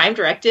so the Prime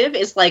Directive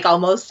is like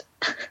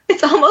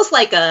it's almost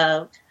like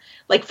a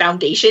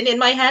foundation in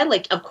my head.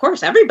 Like, of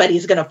course,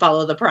 everybody's going to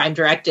follow the Prime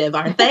Directive,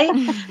 aren't they?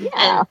 Yeah.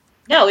 And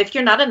no, if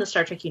you're not in the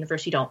Star Trek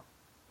universe, you don't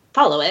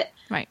follow it.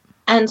 Right.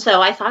 And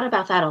so I thought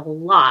about that a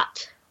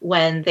lot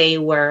when they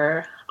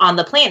were on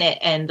the planet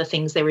and the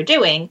things they were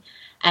doing.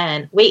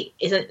 And wait,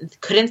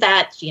 couldn't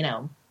that,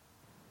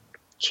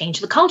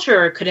 change the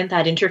culture? Or couldn't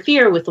that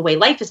interfere with the way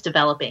life is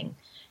developing?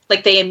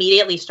 Like, they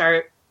immediately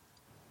start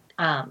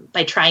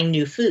by trying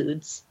new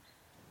foods.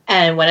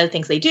 And one of the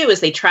things they do is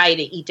they try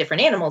to eat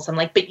different animals. I'm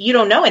like, but you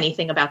don't know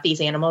anything about these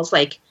animals.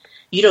 Like,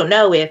 you don't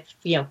know if,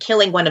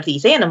 killing one of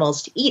these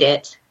animals to eat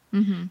it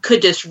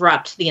could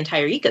disrupt the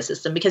entire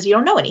ecosystem, because you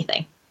don't know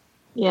anything.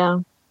 Yeah.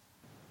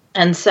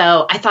 And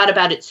so I thought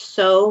about it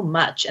so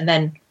much. And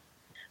then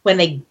when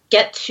they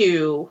get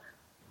to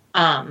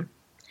the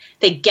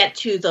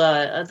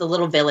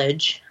little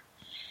village,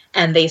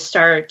 and they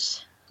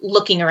start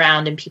looking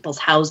around in people's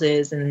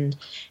houses and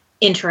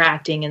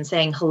interacting and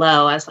saying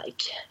hello, I was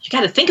like, you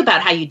got to think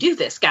about how you do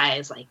this,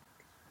 guys. Like,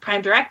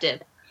 Prime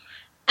Directive.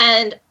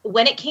 And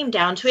when it came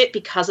down to it,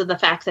 because of the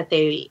fact that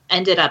they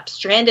ended up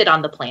stranded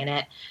on the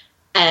planet,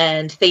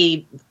 And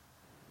they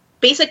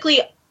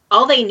basically,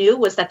 all they knew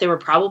was that they were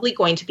probably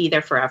going to be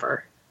there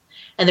forever.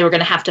 And they were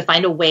going to have to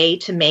find a way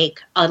to make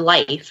a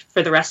life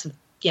for the rest of,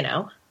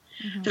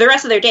 for the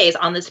rest of their days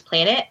on this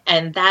planet.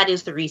 And that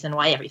is the reason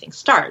why everything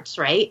starts,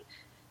 right?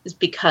 Is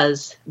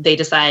because they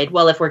decide,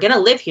 well, if we're going to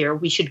live here,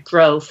 we should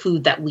grow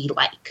food that we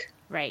like.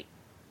 Right.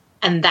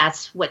 And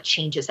that's what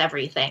changes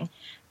everything.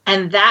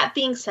 And that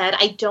being said,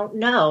 I don't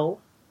know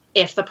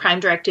if the Prime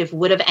Directive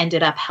would have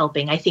ended up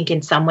helping. I think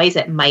in some ways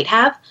it might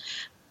have.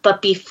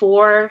 But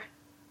before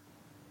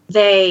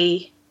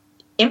they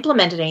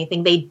implemented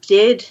anything, they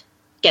did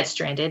get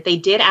stranded. They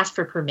did ask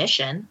for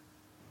permission.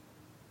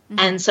 Mm-hmm.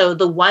 And so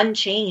the one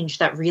change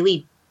that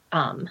really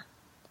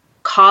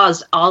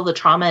caused all the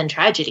trauma and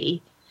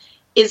tragedy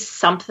is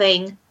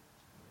something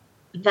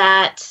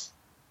that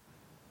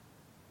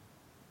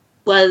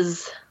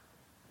was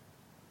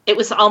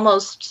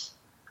almost,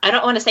 I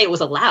don't want to say it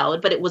was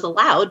allowed, but it was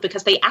allowed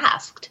because they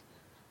asked.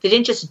 They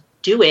didn't just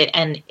do it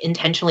and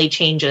intentionally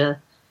change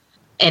a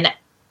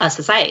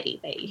society.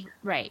 They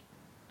right.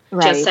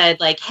 just said,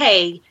 like,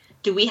 hey,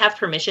 do we have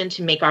permission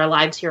to make our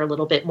lives here a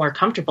little bit more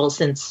comfortable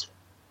since,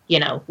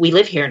 we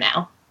live here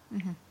now?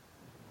 Mm-hmm.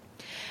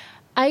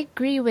 I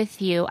agree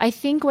with you. I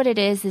think what it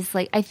is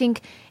like, I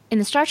think in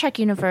the Star Trek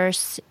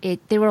universe,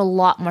 they were a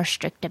lot more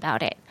strict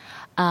about it.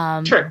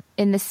 Sure.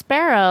 In the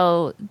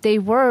Sparrow, they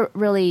were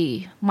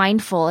really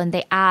mindful and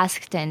they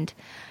asked and,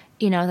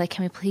 like,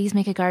 can we please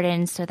make a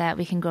garden so that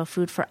we can grow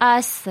food for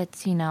us?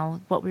 That's,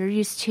 what we're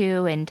used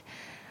to. And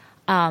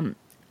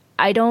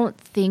I don't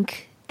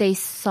think they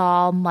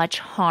saw much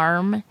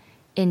harm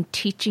in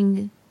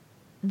teaching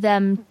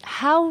them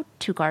how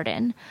to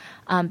garden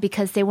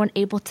because they weren't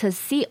able to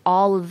see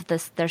all of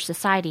their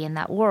society in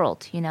that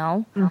world,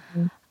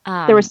 Mm-hmm.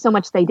 There was so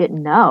much they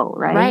didn't know,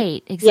 right?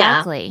 Right,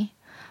 exactly.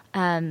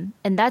 Yeah.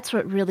 And that's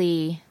what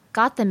really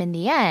got them in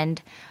the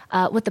end.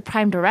 With the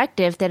Prime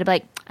Directive, they'd be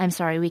like, I'm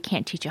sorry, we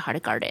can't teach you how to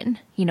garden.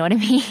 You know what I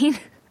mean?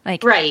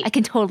 Like, right. I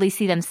can totally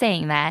see them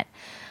saying that.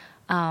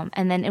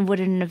 And then it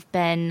wouldn't have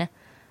been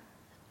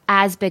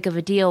as big of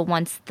a deal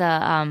once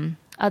the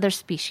other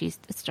species,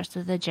 it starts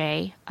with a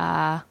J,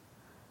 I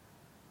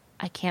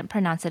can't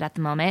pronounce it at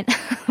the moment,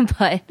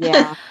 but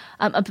yeah.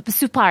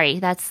 Supari,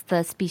 that's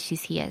the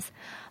species he is,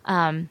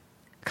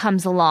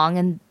 comes along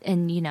and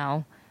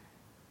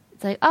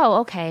it's like,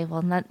 oh, okay,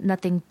 well,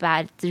 nothing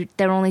bad.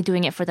 They're only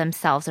doing it for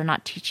themselves. They're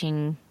not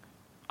teaching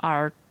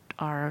our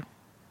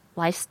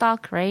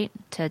livestock, right?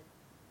 To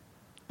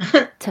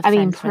I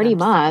mean, pretty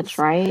much,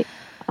 right?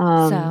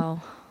 So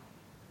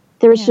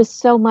there was just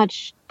so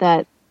much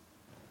that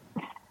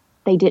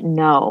they didn't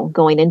know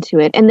going into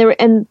it,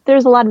 and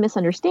there's a lot of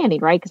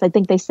misunderstanding, right? Because I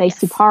think they say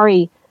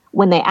Supari,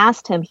 when they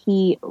asked him,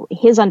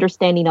 his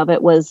understanding of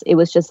it was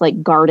just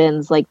like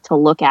gardens, like to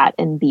look at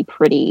and be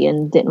pretty,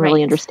 and didn't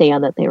really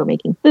understand that they were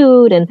making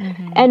food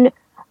and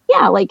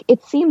yeah, like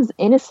it seems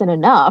innocent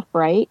enough,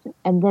 right?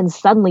 And then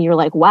suddenly you're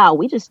like, wow,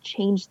 we just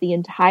changed the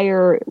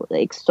entire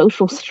like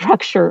social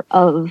structure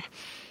of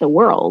the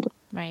world,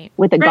 right?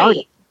 With a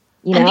garden,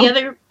 And the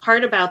other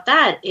part about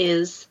that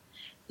is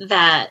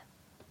that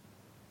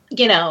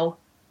they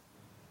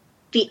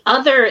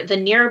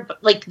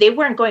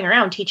weren't going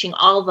around teaching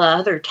all the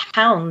other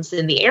towns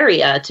in the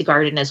area to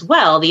garden as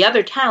well. The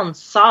other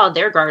towns saw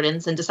their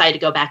gardens and decided to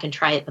go back and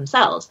try it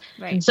themselves.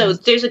 Right. So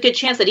there's a good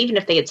chance that even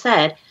if they had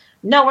said,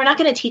 no, we're not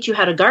going to teach you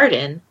how to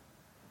garden,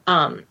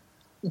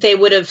 they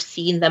would have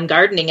seen them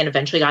gardening and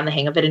eventually gotten the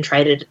hang of it and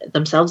tried it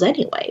themselves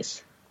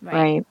anyways.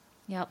 Right.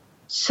 Yep.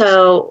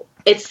 So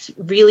it's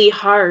really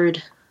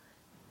hard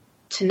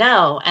to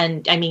know.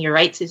 And I mean, you're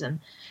right, Susan.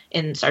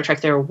 In Star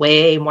Trek, they're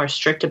way more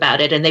strict about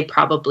it, and they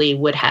probably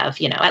would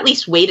have, at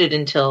least waited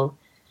until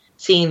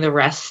seeing the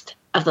rest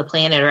of the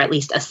planet, or at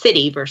least a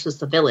city versus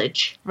the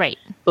village, right,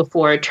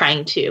 before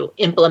trying to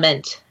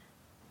implement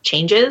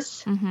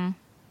changes. Mm-hmm.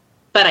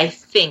 But I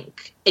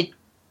think it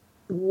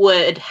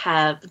would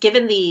have,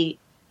 given the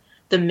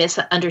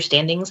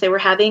misunderstandings they were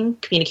having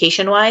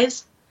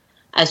communication-wise,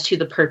 as to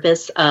the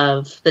purpose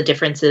of the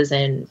differences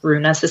in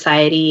Runa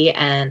society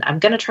and I'm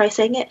going to try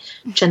saying it,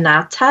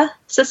 Janata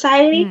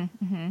society.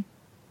 Mm-hmm.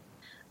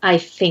 I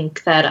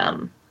think that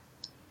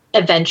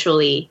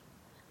eventually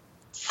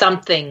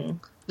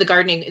the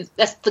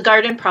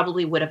garden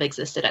probably would have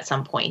existed at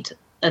some point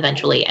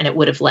eventually, and it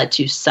would have led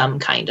to some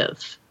kind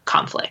of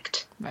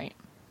conflict. Right.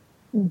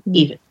 Mm-hmm.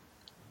 Even,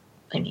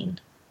 I mean.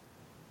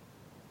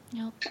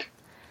 Yep.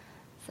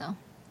 So.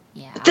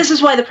 Yeah. This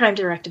is why the Prime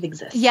Directive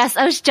exists. Yes,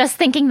 I was just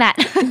thinking that.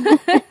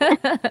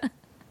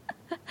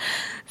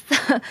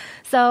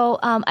 So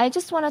I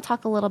just want to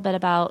talk a little bit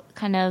about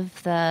kind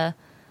of the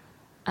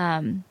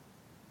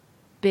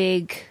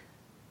big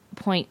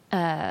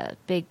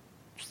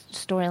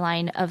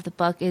storyline of the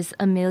book is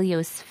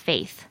Emilio's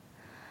faith.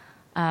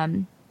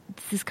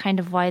 This is kind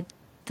of why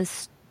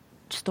this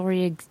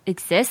story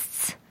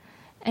exists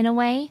in a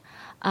way.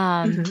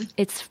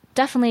 It's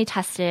definitely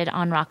tested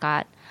on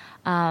Rakat.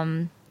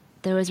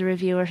 There was a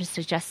reviewer who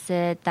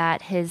suggested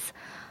that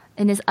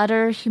in his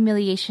utter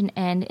humiliation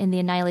and in the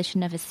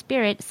annihilation of his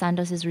spirit,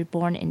 Sandos is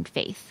reborn in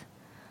faith.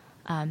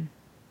 Do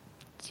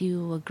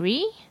you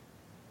agree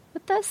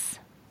with this?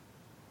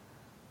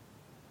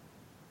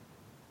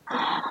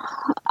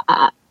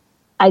 I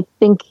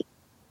think,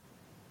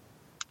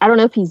 I don't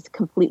know if he's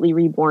completely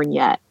reborn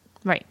yet.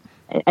 Right.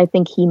 I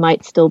think he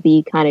might still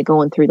be kind of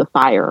going through the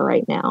fire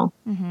right now.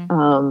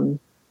 Mm-hmm.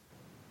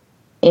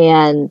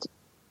 And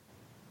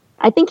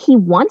I think he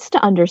wants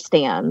to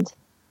understand.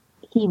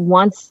 He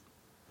wants,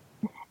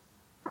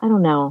 I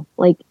don't know,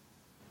 like,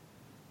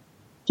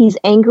 he's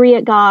angry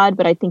at God,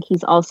 but I think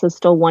he's also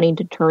still wanting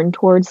to turn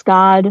towards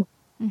God.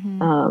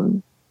 Mm-hmm.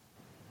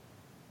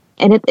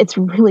 And it's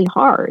really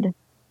hard,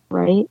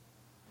 right?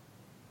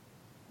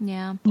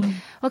 Yeah. Well,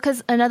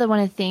 because another one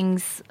of the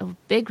things, a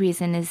big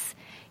reason is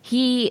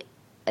he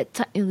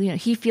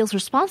feels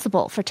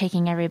responsible for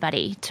taking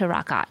everybody to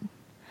Rakat.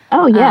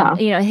 Oh,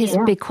 yeah. His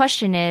big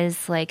question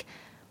is, like,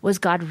 was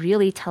God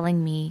really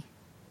telling me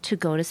to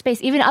go to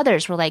space? Even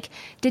others were like,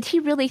 did he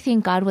really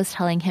think God was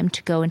telling him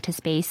to go into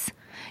space?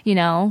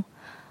 Or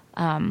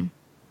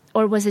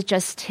was it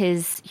just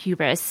his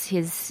hubris,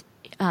 his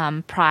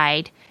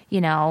pride,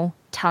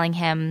 telling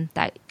him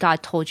that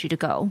God told you to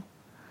go?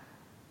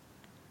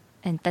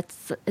 And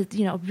that's,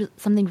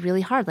 something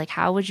really hard. Like,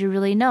 how would you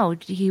really know?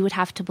 You would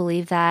have to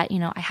believe that,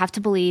 I have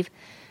to believe,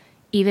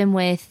 even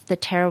with the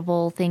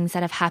terrible things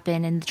that have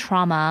happened and the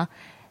trauma,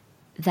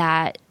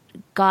 that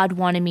God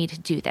wanted me to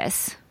do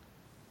this.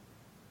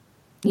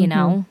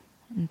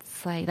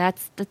 It's like,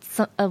 that's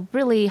a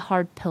really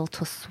hard pill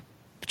to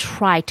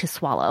try to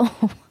swallow.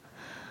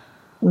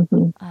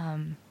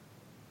 Mm-hmm.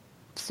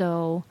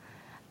 So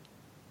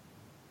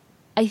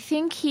I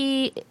think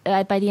he,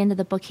 by the end of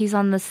the book, he's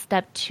on the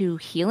step to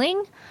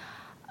healing.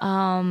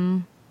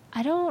 I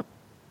don't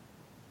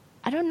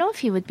know if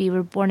he would be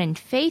reborn in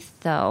faith,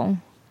 though.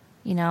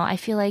 I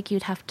feel like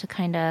you'd have to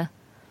kind of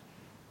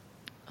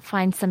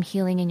find some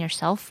healing in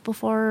yourself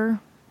before.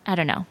 I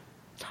don't know.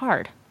 It's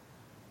hard.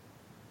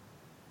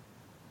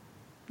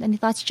 Any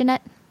thoughts,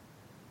 Jeanette?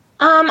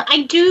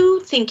 I do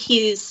think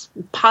he's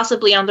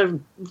possibly on the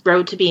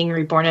road to being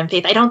reborn in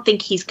faith. I don't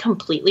think he's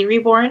completely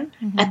reborn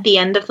at the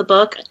end of the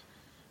book.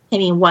 I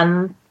mean,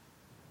 one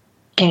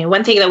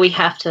thing that we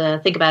have to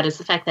think about is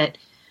the fact that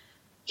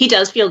he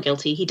does feel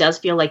guilty. He does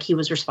feel like he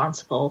was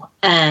responsible.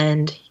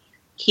 And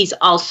he's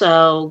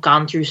also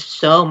gone through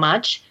so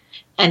much.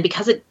 And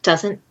because it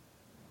doesn't,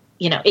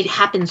 it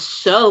happens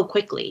so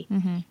quickly.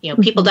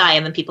 People die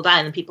and then people die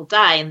and then people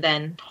die. And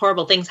then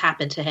horrible things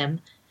happen to him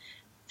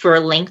for a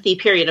lengthy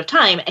period of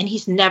time. And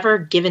he's never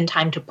given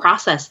time to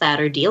process that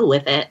or deal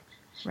with it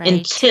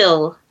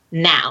until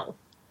now.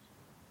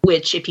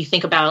 Which, if you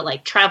think about,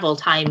 like, travel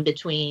time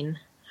between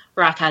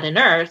Rakat and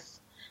Earth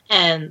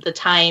and the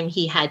time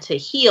he had to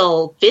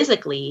heal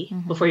physically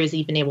before he was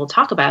even able to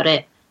talk about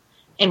it,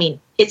 I mean,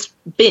 it's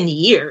been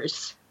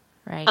years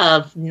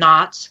of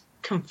not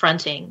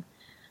confronting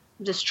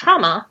this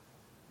trauma.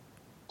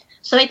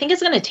 So I think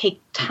it's going to take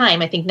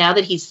time. I think now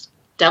that he's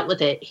dealt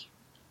with it,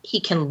 he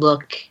can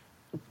look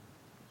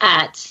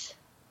at,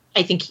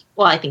 I think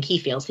he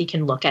feels he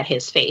can look at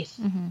his faith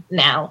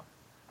now.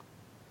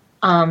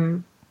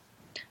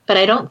 But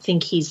I don't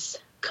think he's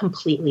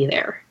completely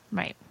there.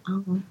 Right.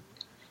 And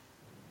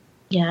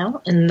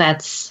I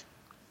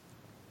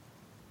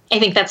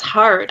think that's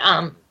hard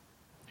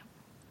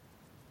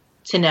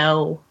to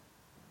know,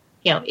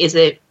 is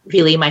it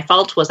really my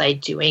fault? Was I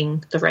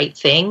doing the right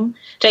thing?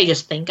 Did I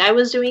just think I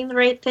was doing the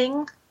right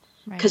thing?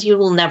 Because you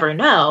will never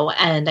know.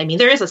 And I mean,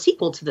 there is a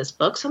sequel to this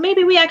book, so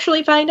maybe we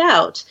actually find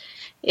out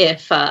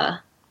if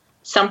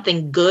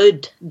something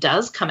good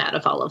does come out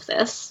of all of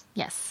this.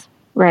 Yes.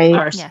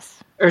 Right.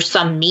 Or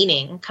some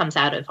meaning comes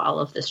out of all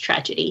of this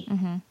tragedy.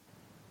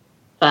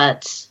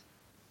 But,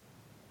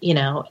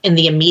 in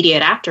the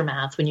immediate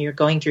aftermath, when you're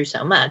going through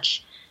so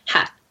much,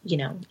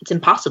 it's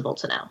impossible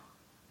to know.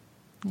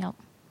 Yep.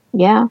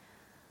 Yeah,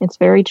 it's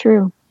very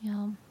true.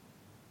 Yeah.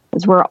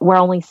 Because we're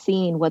only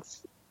seeing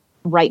what's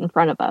right in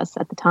front of us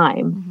at the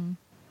time.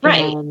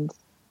 Right. And,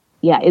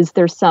 is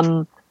there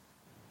some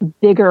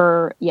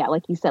bigger,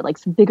 like you said, like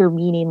some bigger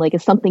meaning? Like,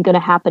 is something going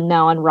to happen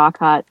now on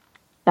Rakat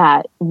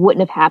that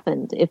wouldn't have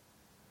happened if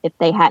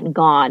they hadn't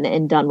gone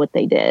and done what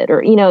they did?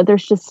 Or,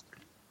 there's just,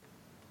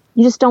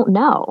 you just don't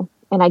know.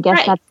 And I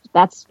guess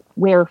that's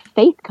where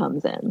faith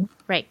comes in.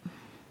 Right.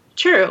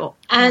 True.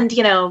 And,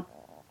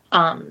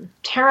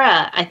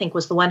 Tara, I think,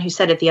 was the one who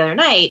said it the other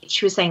night.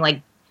 She was saying,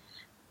 like,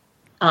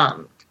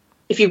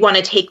 if you want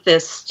to take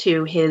this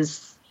to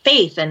his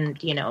faith and,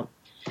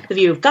 the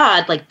view of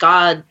God, like,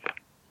 God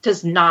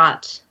does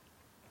not,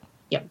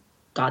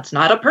 God's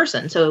not a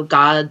person. So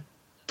God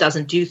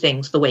doesn't do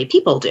things the way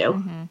people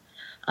do.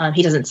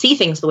 He doesn't see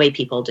things the way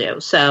people do.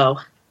 So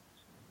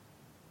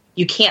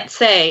you can't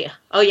say,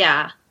 oh,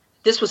 yeah,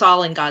 this was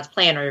all in God's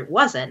plan or it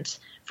wasn't,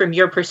 from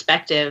your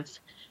perspective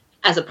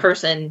as a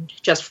person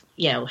just,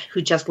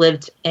 who just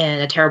lived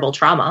in a terrible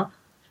trauma,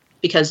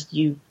 because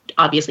you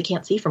obviously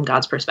can't see from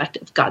God's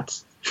perspective.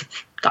 God's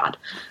God.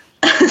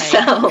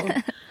 So,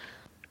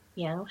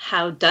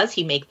 how does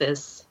he make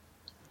this,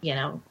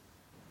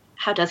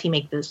 how does he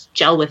make this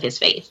gel with his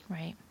faith?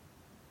 Right.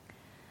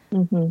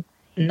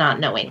 not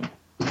knowing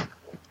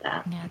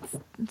that. Yeah,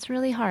 it's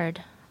really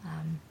hard.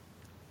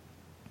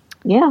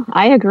 Yeah,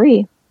 I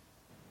agree.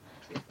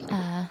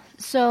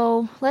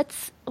 So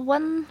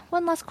one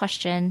last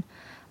question.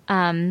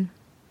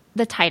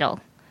 The title.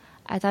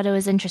 I thought it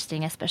was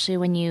interesting, especially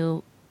when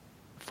you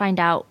find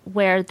out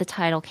where the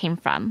title came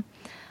from.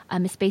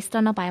 It's based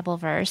on a Bible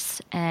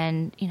verse,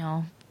 and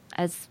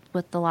as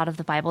with a lot of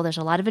the Bible, there's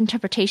a lot of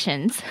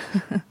interpretations.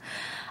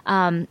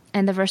 And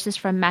the verse is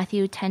from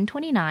Matthew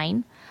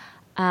 10:29.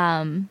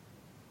 And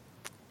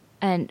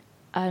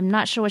I'm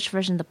not sure which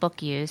version the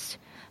book used,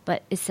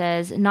 but it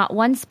says, "Not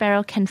one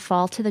sparrow can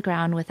fall to the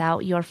ground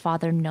without your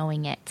Father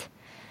knowing it."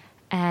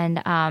 And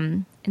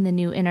in the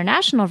New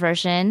International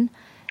Version,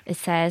 it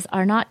says,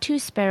 "Are not 2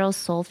 sparrows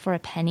sold for a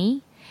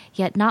penny?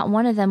 Yet not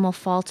one of them will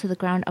fall to the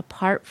ground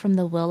apart from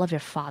the will of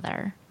your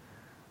Father."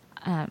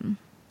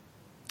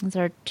 Those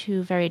are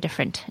 2 very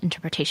different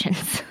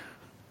interpretations.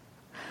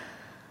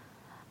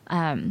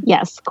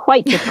 Yes,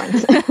 quite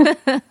different.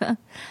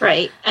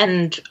 Right.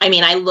 And I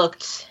mean,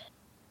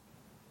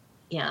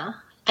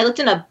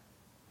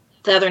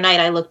 the other night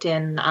I looked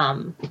in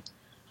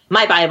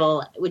my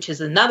Bible, which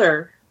is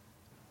another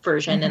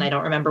version, and I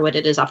don't remember what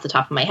it is off the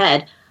top of my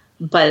head,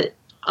 but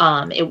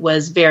it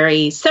was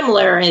very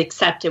similar,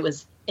 except it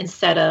was,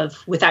 instead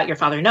of "without your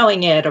Father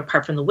knowing it" or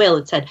 "apart from the will,"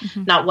 it said,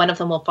 "Not one of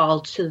them will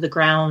fall to the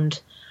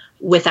ground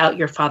without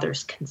your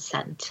Father's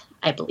consent,"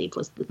 I believe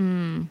was the...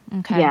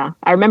 Okay. Yeah,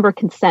 I remember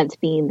consent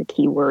being the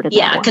key word.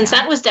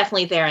 Consent was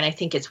definitely there, and I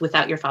think it's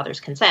 "without your Father's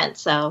consent."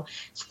 So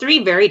it's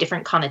 3 very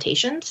different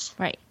connotations.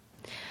 Right.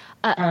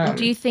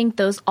 Do you think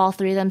all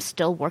 3 of them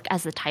still work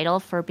as the title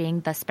for being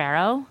the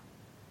sparrow?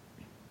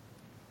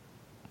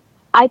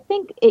 I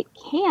think it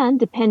can,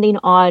 depending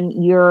on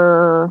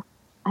your,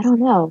 I don't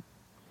know,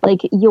 like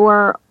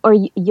your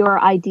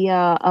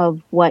idea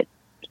of what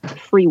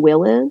free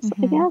will is,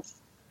 I guess.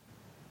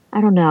 I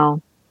don't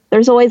know.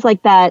 There's always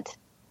like that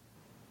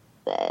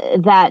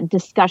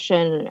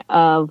discussion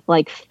of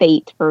like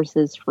fate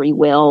versus free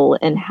will,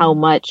 and how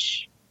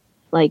much,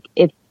 like,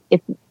 if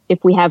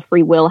we have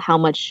free will, how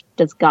much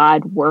does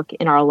God work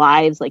in our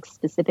lives, like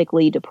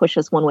specifically to push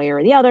us one way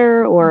or the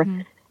other, or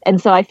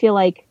and so I feel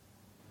like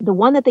the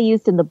one that they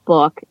used in the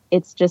book,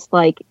 it's just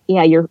like,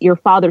 yeah, your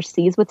Father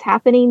sees what's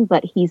happening,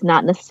 but he's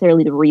not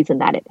necessarily the reason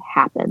that it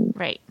happened.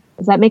 Right.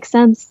 Does that make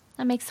sense?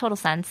 That makes total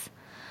sense.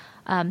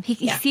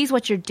 He sees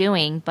what you're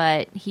doing,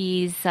 but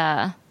he's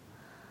like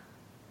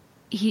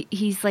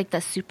the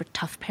super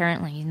tough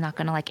parent. Like, he's not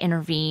going to like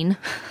intervene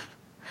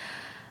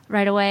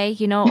right away,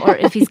 or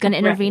if he's going to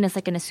intervene, it's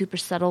like in a super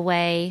subtle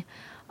way.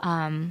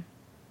 So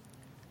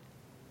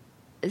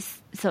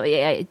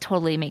yeah, it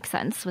totally makes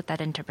sense with that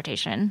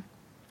interpretation.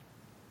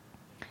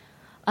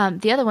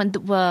 The other one,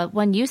 the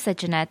one you said,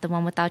 Jeanette, the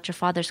one "without your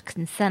Father's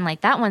consent," like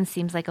that one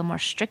seems like a more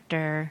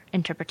stricter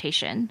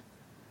interpretation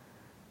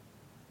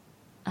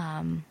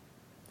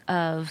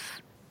of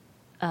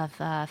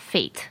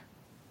fate.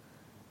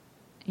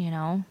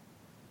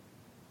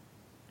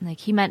 Like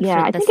he meant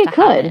for this to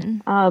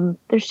happen.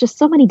 There's just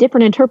so many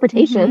different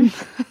interpretations.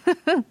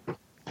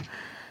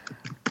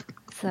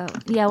 So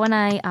yeah, when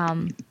I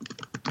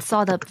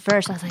saw the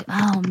verse, I was like,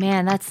 oh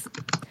man, that's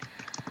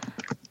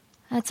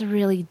a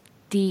really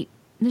deep.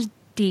 There's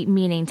deep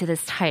meaning to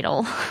this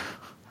title.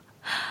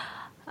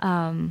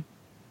 But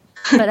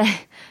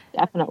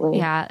Definitely.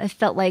 Yeah, it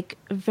felt like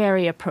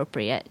very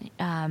appropriate,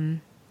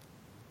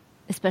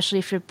 especially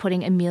if you're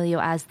putting Emilio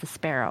as the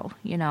sparrow,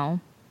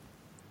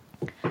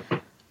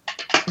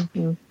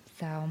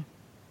 So,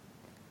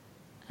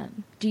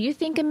 do you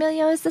think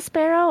Emilio is the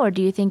sparrow, or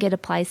do you think it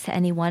applies to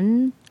any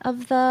one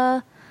of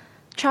the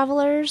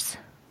travelers?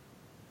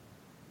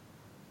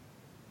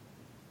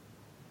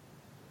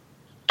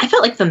 I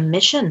felt like the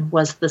mission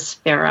was the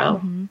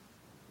sparrow.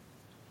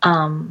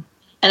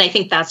 And I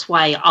think that's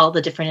why all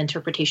the different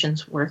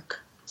interpretations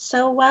work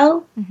so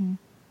well.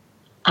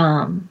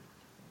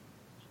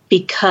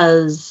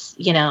 Because,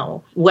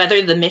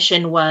 whether the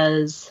mission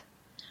was,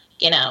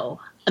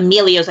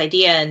 Emilio's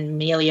idea and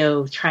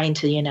Emilio trying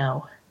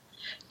to,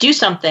 do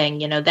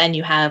something, then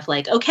you have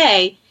like,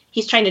 okay,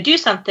 he's trying to do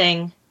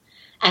something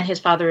and his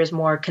Father is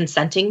more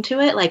consenting to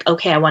it. Like,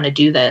 okay, I want to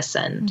do this.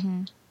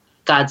 And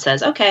God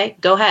says, okay,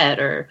 go ahead.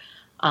 Or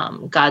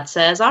God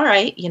says, all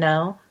right,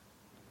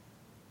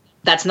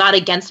 that's not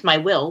against my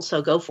will,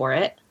 so go for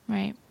it.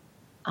 Right.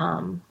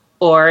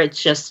 Or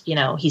it's just,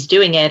 he's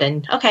doing it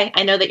and, okay,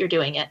 I know that you're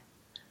doing it.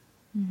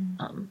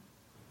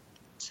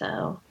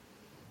 So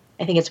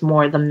I think it's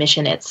more the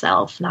mission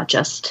itself, not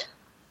just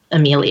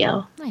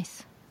Emilio.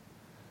 Nice.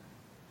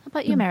 How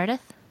about you,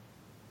 Meredith?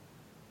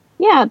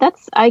 Yeah,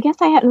 I guess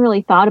I hadn't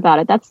really thought about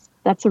it.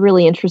 That's a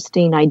really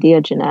interesting idea,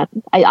 Jeanette.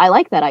 I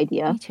like that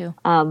idea. Me too.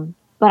 But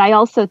I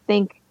also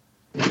think,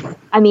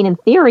 in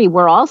theory,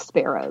 we're all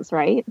sparrows,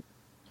 right?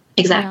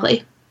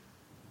 Exactly.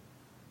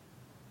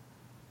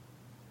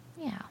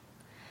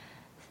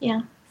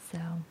 Yeah. So,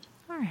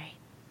 all right.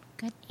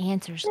 Good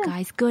answers,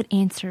 guys. Good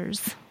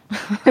answers.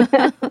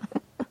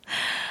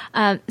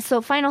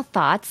 So, final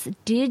thoughts.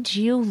 Did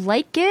you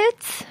like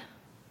it?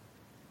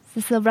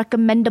 Is this a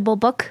recommendable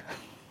book?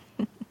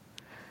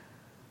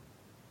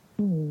 I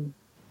mean,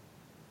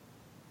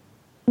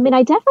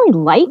 I definitely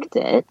liked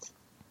it.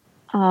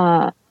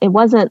 It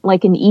wasn't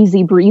like an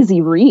easy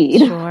breezy read.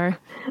 Sure.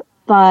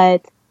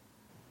 But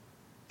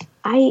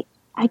I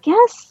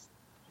guess,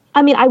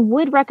 I mean, I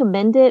would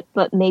recommend it,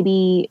 but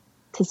maybe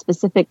to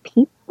specific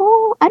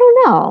people? I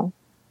don't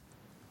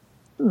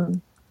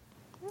know.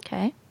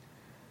 Okay.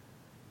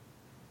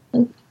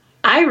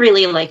 I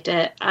really liked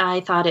it. I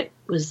thought it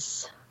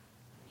was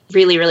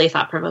really, really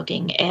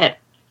thought-provoking. It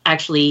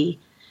actually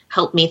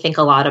helped me think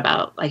a lot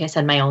about, like I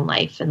said, my own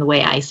life and the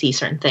way I see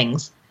certain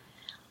things.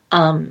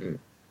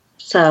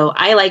 So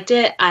I liked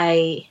it.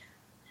 I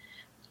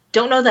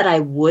don't know that I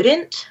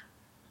wouldn't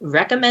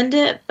recommend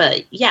it,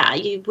 but yeah,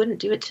 you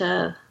wouldn't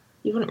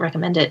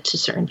recommend it to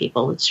certain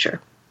people. It's true.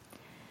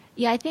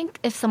 Yeah, I think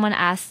if someone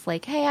asks,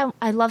 like, hey,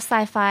 I love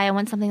sci-fi, I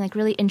want something like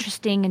really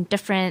interesting and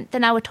different,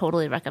 then I would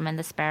totally recommend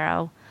The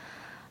Sparrow.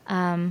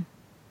 I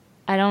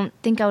don't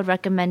think I would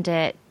recommend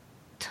it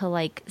to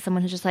like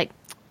someone who's just like,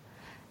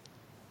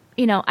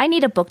 I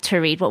need a book to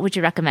read. What would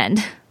you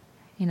recommend?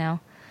 Or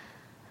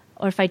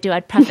if I do,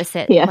 I'd preface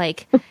it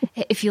like,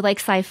 if you like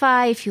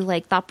sci-fi, if you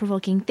like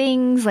thought-provoking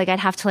things, like I'd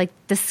have to like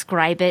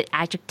describe it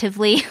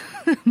adjectively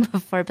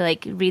before I'd be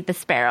like, read The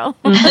Sparrow.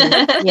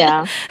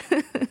 Yeah.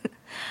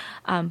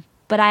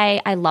 But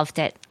I loved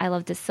it. I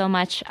loved it so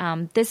much.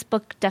 This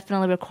book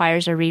definitely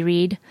requires a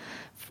reread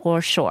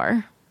for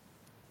sure.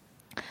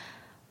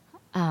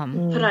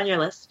 Put it on your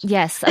list.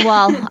 Yes.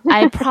 Well,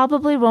 I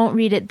probably won't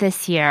read it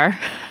this year.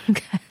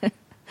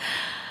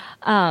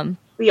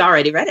 We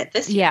already read it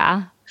this year.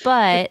 Yeah.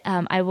 But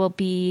I will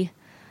be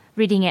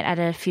reading it at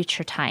a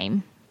future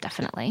time.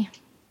 Definitely.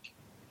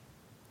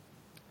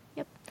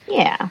 Yep.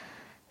 Yeah.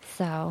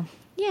 So,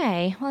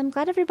 yay. Well, I'm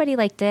glad everybody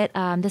liked it.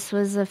 This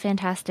was a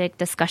fantastic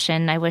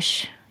discussion. I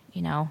wish,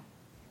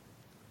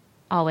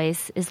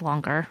 always is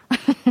longer.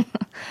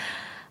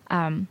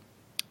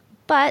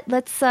 But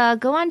let's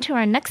go on to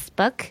our next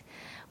book,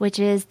 which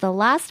is The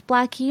Last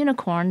Black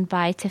Unicorn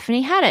by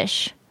Tiffany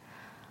Haddish.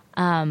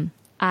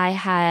 I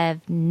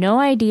have no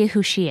idea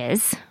who she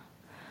is,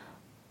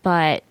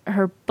 but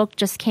her book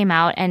just came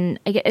out, and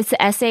it's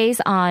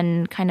essays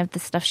on kind of the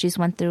stuff she's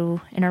went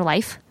through in her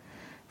life.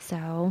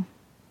 So,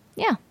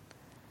 yeah.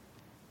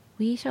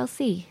 We shall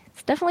see.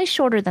 It's definitely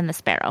shorter than The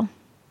Sparrow.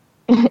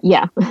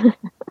 Yeah.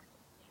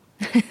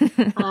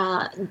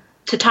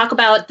 To talk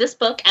about this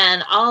book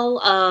and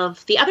all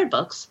of the other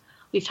books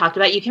we've talked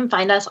about, you can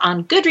find us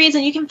on Goodreads,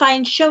 and you can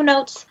find show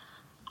notes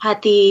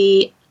at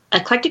the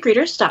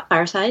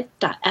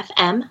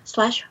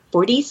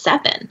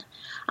eclecticreaders.fireside.fm/47.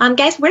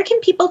 Guys, where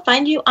can people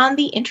find you on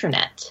the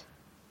internet?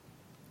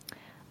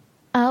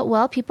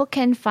 Well, people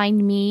can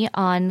find me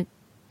on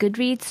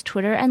Goodreads,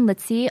 Twitter, and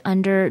Litzy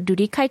under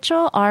Ruri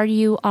Kaicho,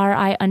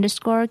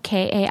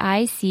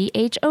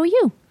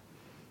 RURI_KAICHOU.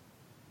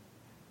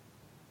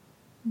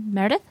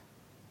 Meredith?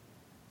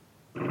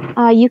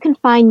 You can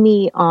find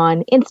me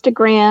on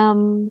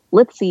Instagram,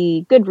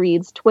 Litzy,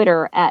 Goodreads,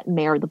 Twitter at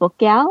Mare the Book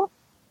Gal.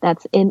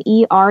 That's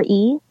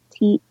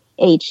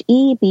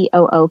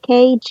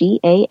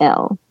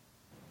MERETHEBOOKGAL.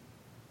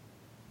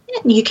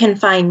 You can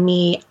find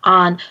me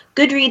on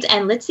Goodreads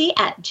and Litzy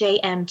at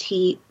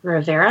JMT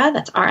Rivera.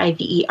 That's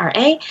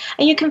RIVERA.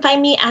 And you can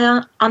find me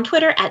on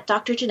Twitter at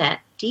Dr. Jeanette,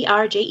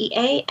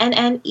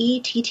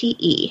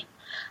 DRJEANNETTE.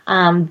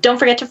 Don't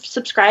forget to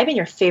subscribe in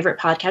your favorite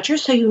podcatcher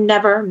so you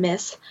never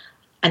miss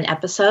an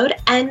episode.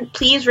 And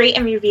please rate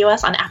and review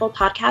us on Apple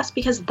Podcasts,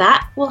 because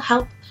that will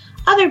help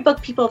other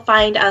book people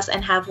find us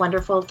and have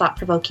wonderful,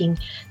 thought-provoking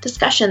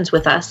discussions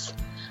with us.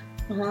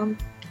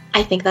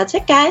 I think that's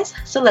it, guys.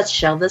 So let's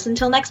shelve this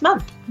until next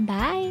month.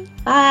 Bye.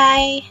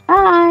 Bye.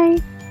 Bye.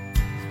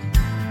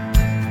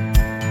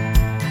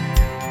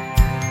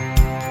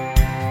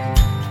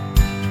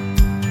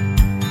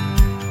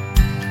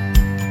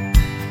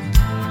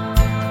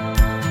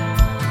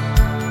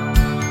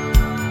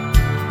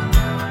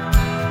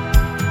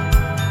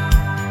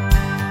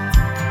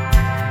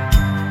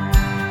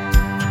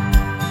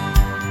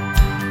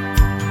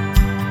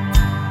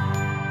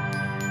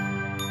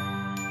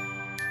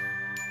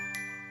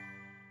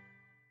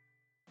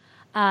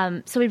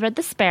 So we read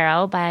The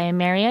Sparrow by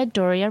Maria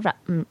Doria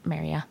Russell.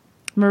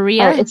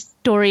 Or is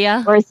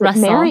it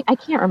Mary? I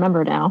can't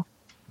remember now.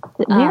 Is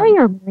it Mary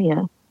or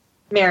Maria?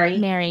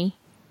 Mary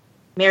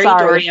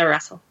Sorry. Doria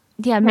Russell.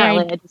 Yeah,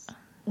 Mary.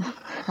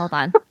 Hold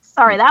on.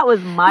 Sorry, that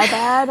was my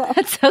bad.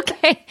 That's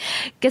okay.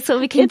 Guess what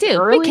we can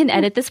do? Early. We can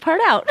edit this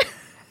part out.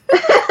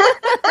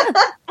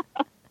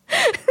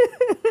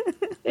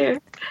 There.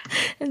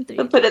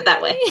 We'll put it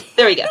that way.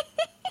 There we go.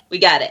 We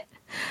got it.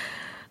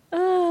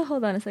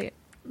 Hold on a second.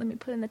 Let me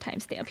put in the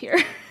timestamp here.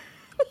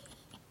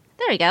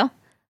 There we go.